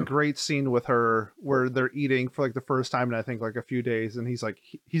that too. He had a great scene with her where they're eating for like the first time in I think like a few days, and he's like,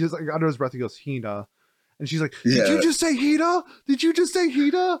 he just like under his breath he goes, Hina. And she's like, did you just say Hina? Did you just say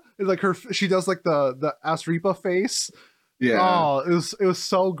Hina? And like she does like the Asripa face. Yeah. Oh, it was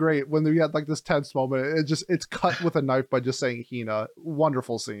so great when we had like this tense moment. It's cut with a knife by just saying Hina.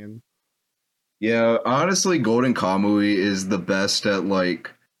 Wonderful scene. Yeah, honestly, Golden Kamui is the best at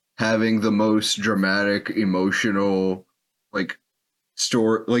like having the most dramatic, emotional, like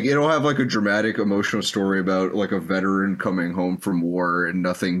story. Like, it'll have like a dramatic, emotional story about like a veteran coming home from war and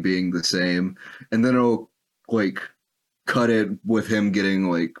nothing being the same, and then it'll like cut it with him getting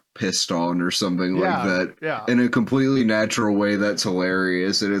like pissed on or something like that in a completely natural way that's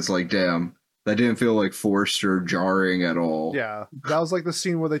hilarious, and it's like, damn, that didn't feel like forced or jarring at all. Yeah, that was like the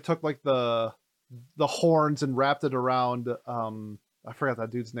scene where they took like the horns and wrapped it around I forgot that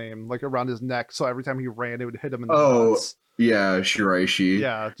dude's name, like around his neck, so every time he ran it would hit him in the nuts. Yeah, Shiraishi.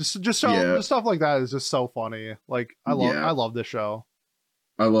 Yeah, just stuff like that is just so funny. Like, I love this show.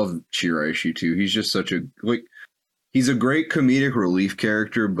 I love Shiraishi too. He's just such a he's a great comedic relief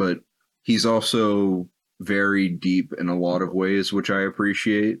character, but he's also very deep in a lot of ways, which I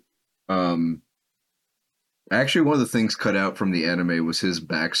appreciate. Actually, one of the things cut out from the anime was his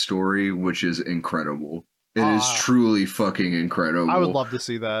backstory, which is incredible. It is truly fucking incredible. I would love to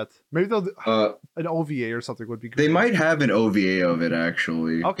see that. Maybe they'll an OVA or something would be great. They might have an OVA of it,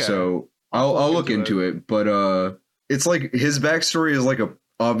 actually. Okay. So I'll look into it. But it's like his backstory is like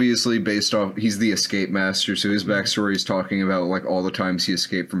obviously based off, he's the escape master, so his backstory is talking about like all the times he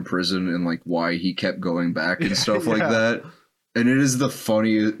escaped from prison and like why he kept going back and stuff like that. And it is the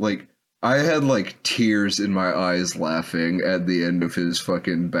funniest, like, I had like tears in my eyes laughing at the end of his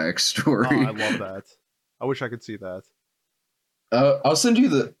fucking backstory. Oh, I love that. I wish I could see that. I'll send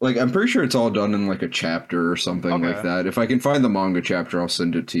you I'm pretty sure it's all done in like a chapter or something like that. If I can find the manga chapter, I'll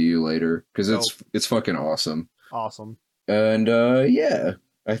send it to you later, because it's fucking awesome. Awesome. And yeah,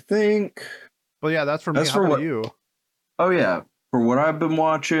 I think. Well, yeah, that's for me. How about you? Oh yeah, for what I've been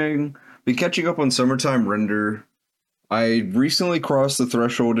watching, been catching up on Summertime Render. I recently crossed the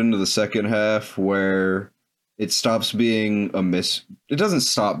threshold into the second half where it stops being it doesn't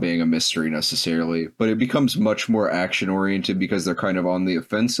stop being a mystery necessarily, but it becomes much more action oriented because they're kind of on the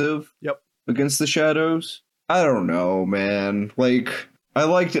offensive against the shadows. I don't know, man. Like, I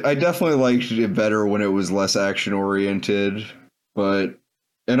definitely liked it better when it was less action oriented,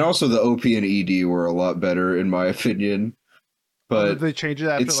 and also the OP and ED were a lot better in my opinion. But did they change it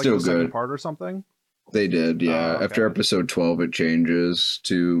after it's like still the second good. part or something? They did, yeah. Okay. After episode 12, it changes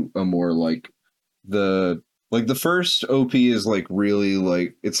to a more like the first OP is like really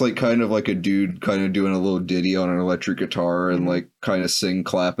like, it's like kind of like a dude kind of doing a little ditty on an electric guitar and like kind of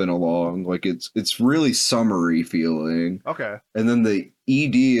clapping along. Like it's really summery feeling. Okay. And then the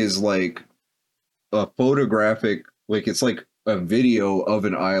ED is like a photographic, like it's like a video of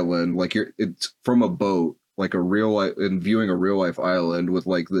an island, like it's from a boat, like a real life, and viewing a real life island with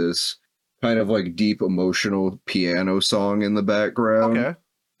like this kind of like deep emotional piano song in the background. Okay.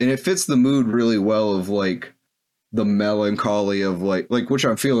 And it fits the mood really well of like the melancholy of like which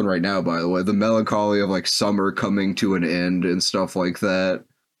I'm feeling right now, by the way, the melancholy of like summer coming to an end and stuff like that.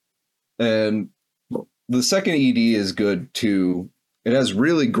 And the second ED is good too. It has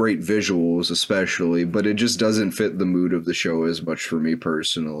really great visuals, especially, but it just doesn't fit the mood of the show as much for me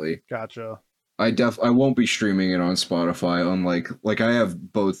personally. Gotcha. I won't be streaming it on Spotify, unlike like I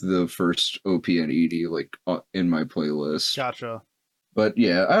have both the first OP and ED like in my playlist. Gotcha. But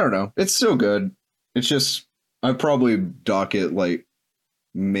yeah, I don't know. It's still good. It's just I probably dock it like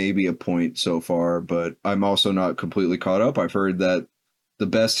maybe a point so far, but I'm also not completely caught up. I've heard that the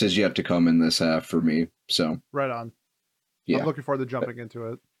best has yet to come in this half for me. So right on. Yeah. I'm looking forward to jumping into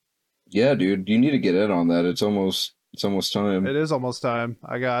it. Yeah, dude, you need to get in on that. It's almost time. It is almost time.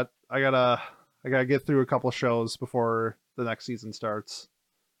 I gotta get through a couple shows before the next season starts.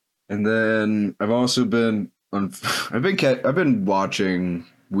 And then I've also been I've been watching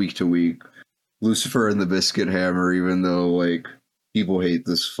week to week Lucifer and the Biscuit Hammer, even though like people hate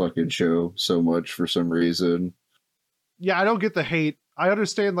this fucking show so much for some reason. Yeah, I don't get the hate. I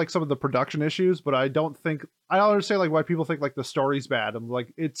understand like some of the production issues, but I don't understand like why people think like the story's bad. I'm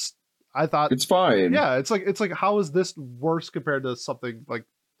like, I thought, It's fine. yeah, it's like how is this worse compared to something like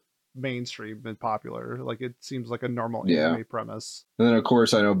mainstream and popular? Like it seems like a normal Yeah. anime premise. And then of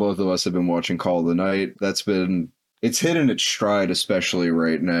course I know both of us have been watching Call of the Night. It's hitting its stride, especially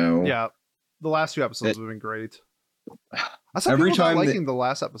right now. Yeah, the last few episodes have been great. I saw Every people not time liking the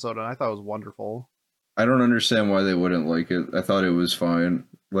last episode, and I thought it was wonderful. I don't understand why they wouldn't like it. I thought it was fine.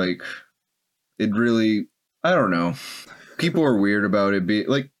 Like, it really, I don't know. People are weird about it.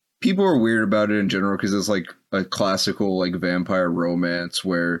 People are weird about it in general because it's like a classical like vampire romance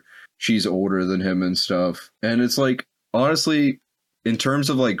where she's older than him and stuff. And it's like, honestly, in terms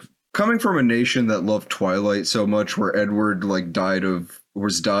of like coming from a nation that loved Twilight so much, where Edward like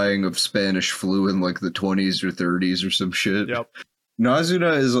was dying of Spanish flu in like the 20s or 30s or some shit. Yep.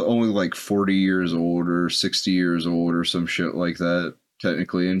 Nazuna is only like 40 years old or 60 years old or some shit like that,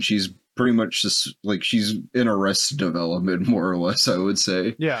 technically. And she's pretty much just like she's in Arrested Development, more or less, I would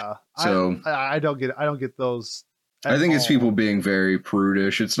say. Yeah. So I don't get those. I think it's people being very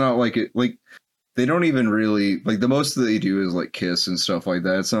prudish. It's not like it, like, they don't even really, like, the most that they do is like kiss and stuff like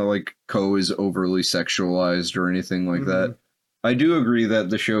that. It's not like Ko is overly sexualized or anything like that. I do agree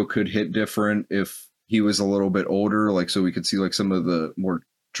that the show could hit different if he was a little bit older, like, so we could see like some of the more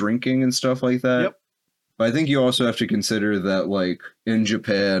drinking and stuff like that. Yep. But I think you also have to consider that, like, in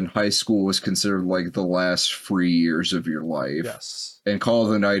Japan, high school was considered like the last free years of your life. Yes. And Call of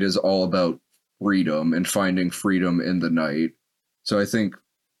the Night is all about freedom and finding freedom in the night. So I think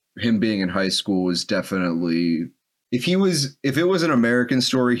him being in high school is definitely, if it was an American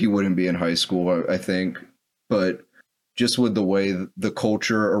story, he wouldn't be in high school, I think. But just with the way the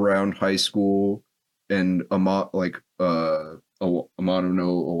culture around high school and Amano no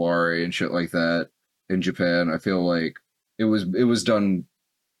Owari and shit like that in Japan, I feel like it was done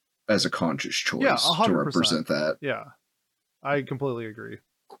as a conscious choice, yeah, to represent that. Yeah, I completely agree.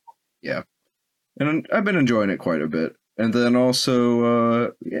 Yeah, and I've been enjoying it quite a bit. And then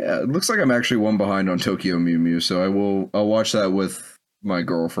also, it looks like I'm actually one behind on Tokyo Mew Mew, so I'll watch that with my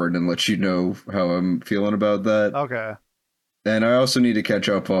girlfriend and let you know how I'm feeling about that. Okay. And I also need to catch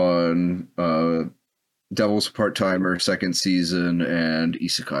up on Devil's Part-Timer second season and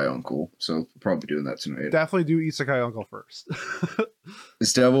Isekai Uncle. So probably doing that tonight. Definitely do Isekai Uncle first.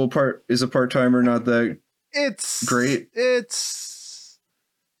 Is a part-timer not that it's great? It's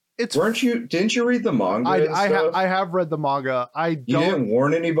didn't you read the manga? I have read the manga. You didn't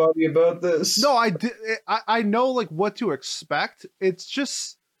warn anybody about this? No, I did. I know like what to expect. It's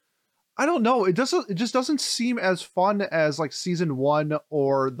just, I don't know. It just doesn't seem as fun as like season 1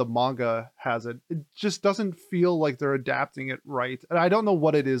 or the manga has it. It just doesn't feel like they're adapting it right. And I don't know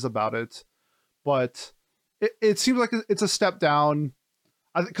what it is about it, but it seems like it's a step down.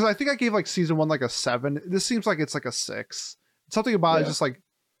 Because I think I gave like season 1 like a 7. This seems like it's like a 6. Something about it just like,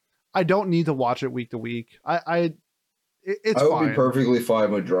 I don't need to watch it week to week. I would fine. Be perfectly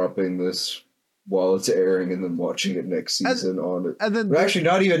fine with dropping this while it's airing and then watching it next season on it. And then actually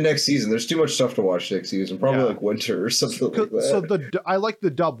not even next season. There's too much stuff to watch next season. Probably like winter or something like that. So I like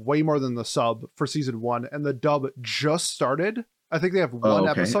the dub way more than the sub for season 1, and the dub just started. I think they have one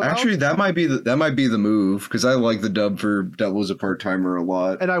episode. Actually, that might be the move, because I like the dub for Devil's a Part-Timer a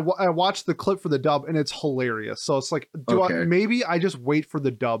lot. And I watched the clip for the dub, and it's hilarious. So it's like, maybe I just wait for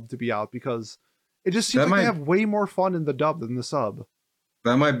the dub to be out, because it just seems like they have way more fun in the dub than the sub.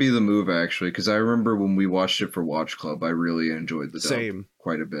 That might be the move, actually, because I remember when we watched it for Watch Club, I really enjoyed the dub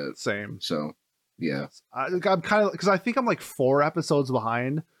quite a bit. Same. So, yeah. I'm kind of, because I think I'm like 4 episodes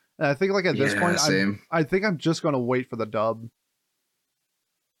behind, and I think like at this point, I think I'm just going to wait for the dub.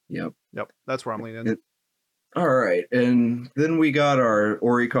 Yep. That's where I'm leaning. All right. And then we got our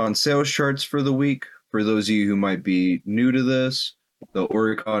Oricon sales charts for the week. For those of you who might be new to this, the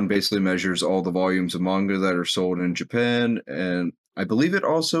Oricon basically measures all the volumes of manga that are sold in Japan. And I believe it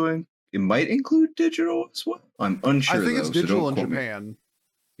might include digital as well. I'm unsure. I think it's digital in Japan.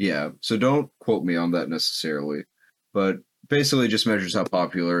 Yeah. So don't quote me on that necessarily. But basically just measures how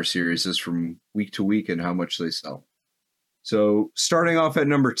popular a series is from week to week and how much they sell. So starting off at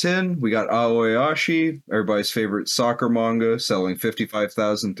number 10, we got Aoyashi, everybody's favorite soccer manga, selling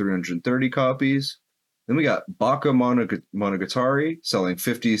 55,330 copies. Then we got Baka Monogatari, selling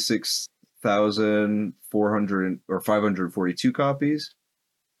 56,542 copies.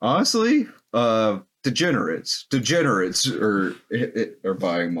 Honestly, degenerates are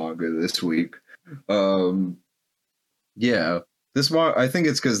buying manga this week. Yeah. This one, I think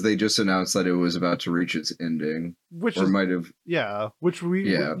it's because they just announced that it was about to reach its ending, Which or is might have. yeah, which we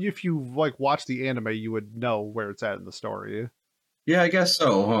Yeah, if you like watch the anime, you would know where it's at in the story. yeah, I guess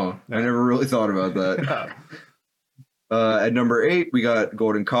so, huh? I Yeah. never really thought about that. Yeah. At number 8, we got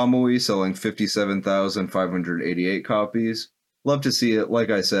Golden Kamuy selling 57,588 copies. Love to see it. Like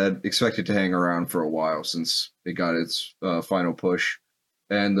I said, expected to hang around for a while since it got its final push,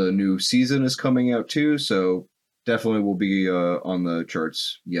 and the new season is coming out too. So definitely will be on the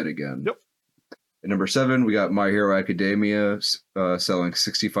charts yet again. Yep. At number 7, we got My Hero Academia selling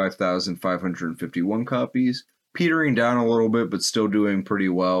 65,551 copies, petering down a little bit, but still doing pretty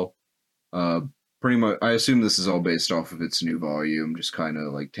well. Pretty much, I assume this is all based off of its new volume, just kind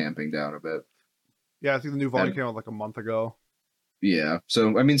of like tamping down a bit. Yeah, I think the new volume came out like a month ago. Yeah,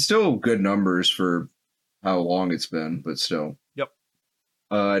 so I mean, still good numbers for how long it's been, but still. Yep.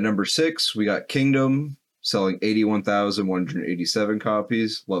 At number 6, we got Kingdom selling 81,187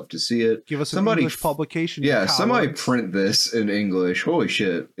 copies. Love to see it. Give us an English publication. Yeah, somebody print this in English. Holy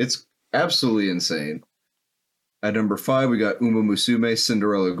shit. It's absolutely insane. At number 5, we got Uma Musume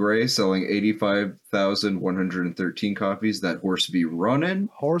Cinderella Gray selling 85,113 copies. That horse be running.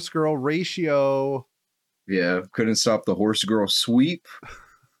 Horse girl ratio. Yeah, couldn't stop the horse girl sweep.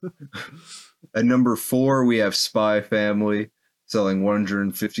 At number 4, we have Spy Family selling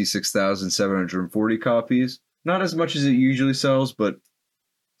 156,740 copies. Not as much as it usually sells, but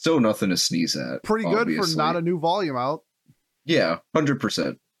still nothing to sneeze at. Pretty good for not a new volume out. Yeah,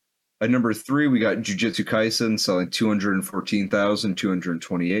 100%. At number 3, we got Jujutsu Kaisen selling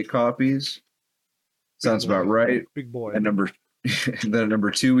 214,228 copies. Sounds about right. Big boy. Then at number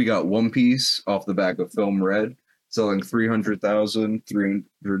 2, we got One Piece off the back of Film Red, selling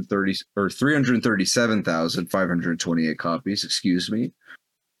 337,528 copies. Excuse me.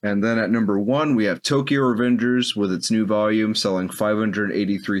 And then at number 1, we have Tokyo Revengers with its new volume selling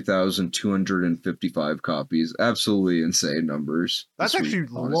 583,255 copies. Absolutely insane numbers. That's actually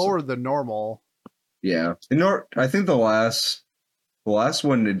lower than normal. Yeah. I think the last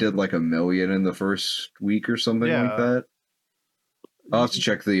one, it did like 1 million in the first week or something like that. I'll have to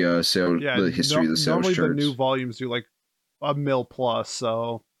check the the history of the sales normally charts. The new volumes do like 1 mil plus,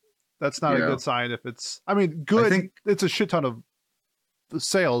 so that's not a good sign if it's... I mean, good. I think it's a shit ton of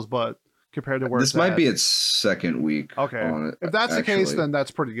sales, but compared to where this might be its second week. Okay, on it, if that's the case, then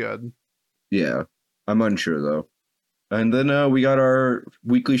that's pretty good. Yeah, I'm unsure though. And then we got our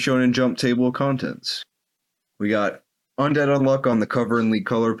weekly Shonen Jump table of contents. We got Undead Unluck on the cover and lead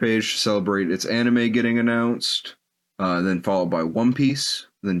color page to celebrate its anime getting announced. Then followed by One Piece,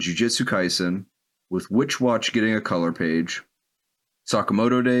 then Jujutsu Kaisen, with Witch Watch getting a color page,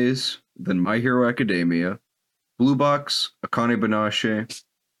 Sakamoto Days, then My Hero Academia, Blue Box, Akane Banashi,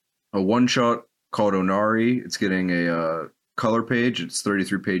 a one-shot called Onari. It's getting a color page. It's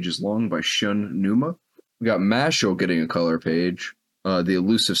 33 pages long by Shun Numa. We got Mashle getting a color page, The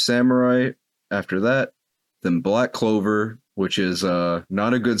Elusive Samurai after that, then Black Clover, which is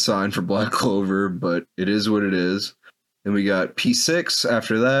not a good sign for Black Clover, but it is what it is. Then we got P6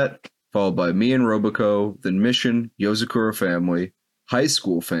 after that, followed by Me and Roboco, then Mission, Yozakura Family, High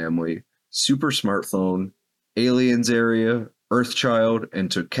School Family, Super Smartphone, Aliens Area, Earthchild,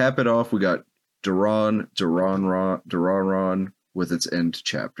 and to cap it off, we got Duran with its end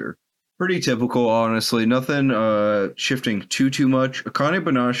chapter. Pretty typical, honestly. Nothing shifting too much. Akane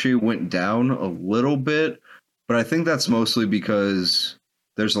Banashi went down a little bit, but I think that's mostly because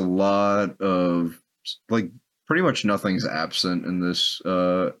there's a lot of pretty much nothing's absent in this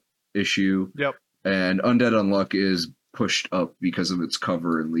issue. Yep. And Undead Unluck is pushed up because of its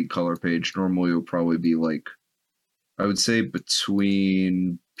cover and lead color page. Normally it would probably be I would say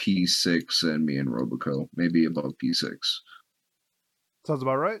between P6 and Me and Roboco, maybe above P6. Sounds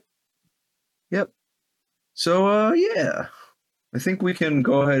about right. Yep. So yeah, I think we can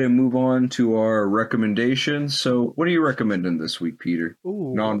go ahead and move on to our recommendations. So what are you recommending this week, Peter?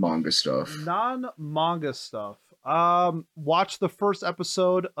 Ooh, non-manga stuff. Non-manga stuff. Watch the first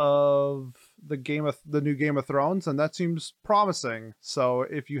episode of the new Game of Thrones, and that seems promising. So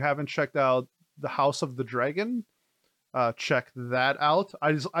if you haven't checked out the House of the Dragon, check that out.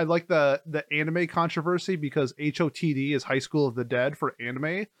 I like the anime controversy because HOTD is High School of the Dead for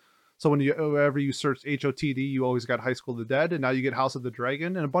anime. So whenever you search HOTD, you always got High School of the Dead, and now you get House of the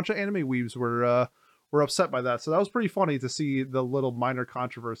Dragon, and a bunch of anime weebs were upset by that. So that was pretty funny to see the little minor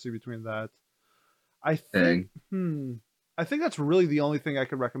controversy between that. I think that's really the only thing I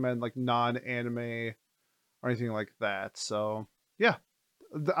could recommend, like non-anime or anything like that. So yeah,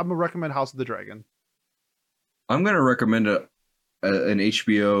 I'm gonna recommend House of the Dragon. I'm gonna recommend an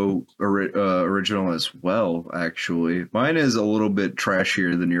HBO original as well, actually. Mine is a little bit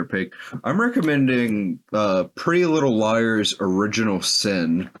trashier than your pick. I'm recommending Pretty Little Liars Original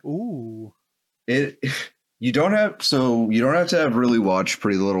Sin. Ooh. You don't have to have really watched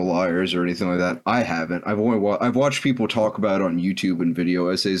Pretty Little Liars or anything like that. I haven't. I've watched people talk about it on YouTube and video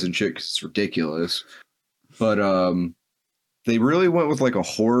essays and shit 'cause it's ridiculous. But they really went with like a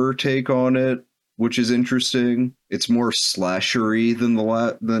horror take on it, which is interesting. It's more slashery than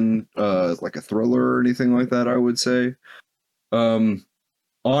like a thriller or anything like that, I would say.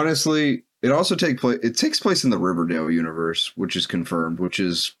 Honestly, it takes place in the Riverdale universe, which is confirmed, which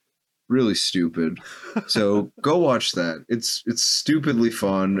is really stupid. So go watch that. It's stupidly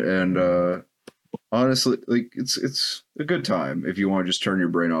fun, and honestly, like it's a good time if you want to just turn your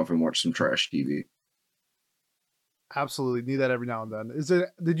brain off and watch some trash TV. Absolutely need that every now and then.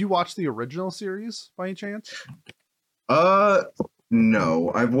 Did you watch the original series by any chance?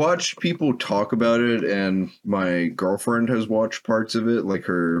 No. I've watched people talk about it, and my girlfriend has watched parts of it. Like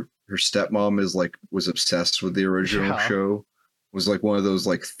her stepmom was obsessed with the original show. Was like one of those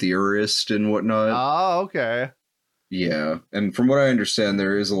like theorists and whatnot. Oh, okay. Yeah, and from what I understand,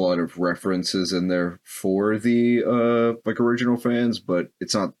 there is a lot of references in there for the like original fans, but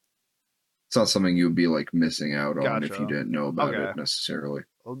it's not something you would be like missing out on if you didn't know about it necessarily.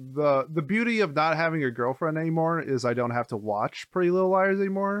 The beauty of not having a girlfriend anymore is I don't have to watch Pretty Little Liars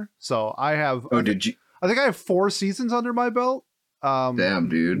anymore. So I have. Oh, did you? I think I have 4 seasons under my belt. Damn,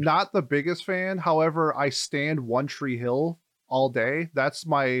 dude. Not the biggest fan. However, I stand One Tree Hill all day. That's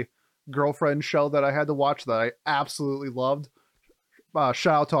my girlfriend show that I had to watch that I absolutely loved.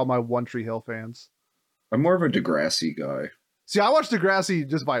 Shout out to all my One Tree Hill fans. I'm more of a Degrassi guy. See, I watched Degrassi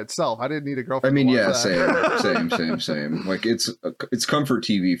just by itself. I didn't need a girlfriend. I mean, yeah, same. Like it's comfort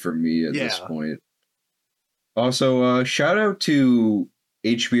TV for me at this point. Also, shout out to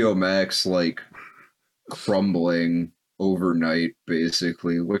HBO Max, like crumbling overnight,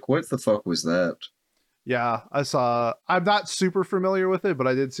 basically. Like, what the fuck was that? Yeah, I saw. I'm not super familiar with it, but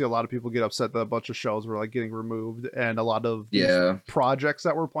I did see a lot of people get upset that a bunch of shows were like getting removed, and a lot of projects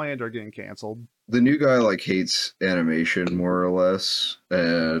that were planned are getting canceled. The new guy like hates animation more or less,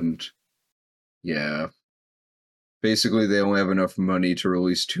 and yeah, basically they only have enough money to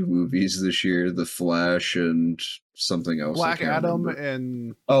release 2 movies this year: The Flash and something else. Black Adam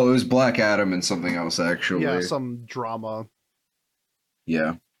and it was Black Adam and something else actually. Yeah, some drama.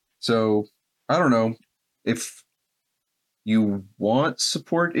 Yeah, so I don't know. If you want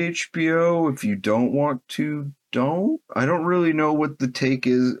support HBO, if you don't want to, don't. I don't really know what the take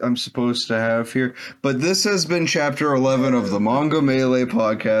is I'm supposed to have here, but this has been chapter 11 of the Manga Melee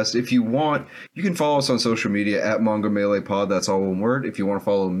podcast. If you want, you can follow us on social media at Manga Melee Pod. That's all one word. If you want to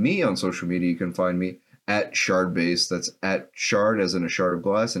follow me on social media, you can find me at Shardbase. That's at Shard as in a shard of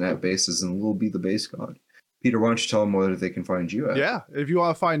glass, and at Base as in Little B the Base God. Peter, why don't you tell them where they can find you at? Yeah, if you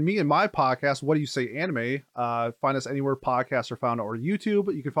want to find me and my podcast, What Do You Say Anime, find us anywhere podcasts are found, or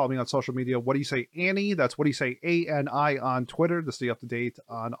YouTube. You can follow me on social media, What Do You Say Annie? That's What Do You Say ANI on Twitter to stay up to date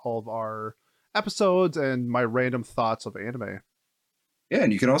on all of our episodes and my random thoughts of anime. Yeah,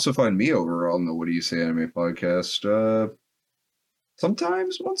 and you can also find me over on the What Do You Say Anime podcast.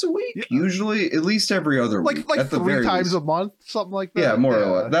 Sometimes once a week, usually at least every other week. Like 3 times a month, something like that. Yeah, more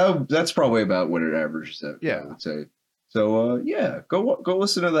or less. That's probably about what it averages at, I would say. So, go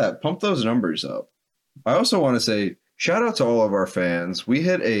listen to that. Pump those numbers up. I also want to say, shout out to all of our fans. We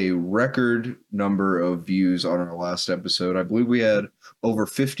hit a record number of views on our last episode. I believe we had over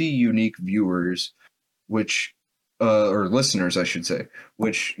 50 unique viewers, which... or listeners, I should say.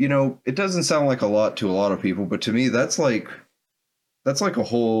 Which, it doesn't sound like a lot to a lot of people, but to me, that's like a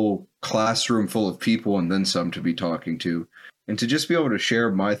whole classroom full of people and then some to be talking to. And to just be able to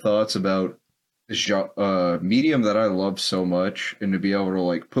share my thoughts about this medium that I love so much, and to be able to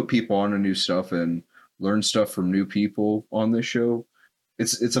like put people on to new stuff and learn stuff from new people on this show,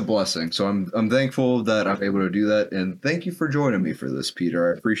 it's a blessing. So I'm thankful that I'm able to do that. And thank you for joining me for this,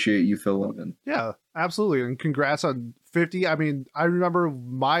 Peter. I appreciate you filling in. Yeah, absolutely. And congrats on 50. I mean, I remember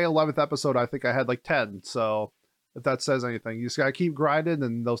my 11th episode, I think I had like 10. So if that says anything, you just got to keep grinding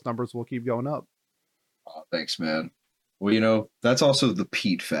and those numbers will keep going up. Oh, thanks, man. Well, that's also the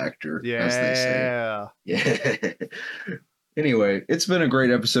Pete factor, as they say. Yeah. Anyway, it's been a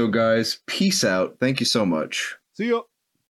great episode, guys. Peace out. Thank you so much. See ya.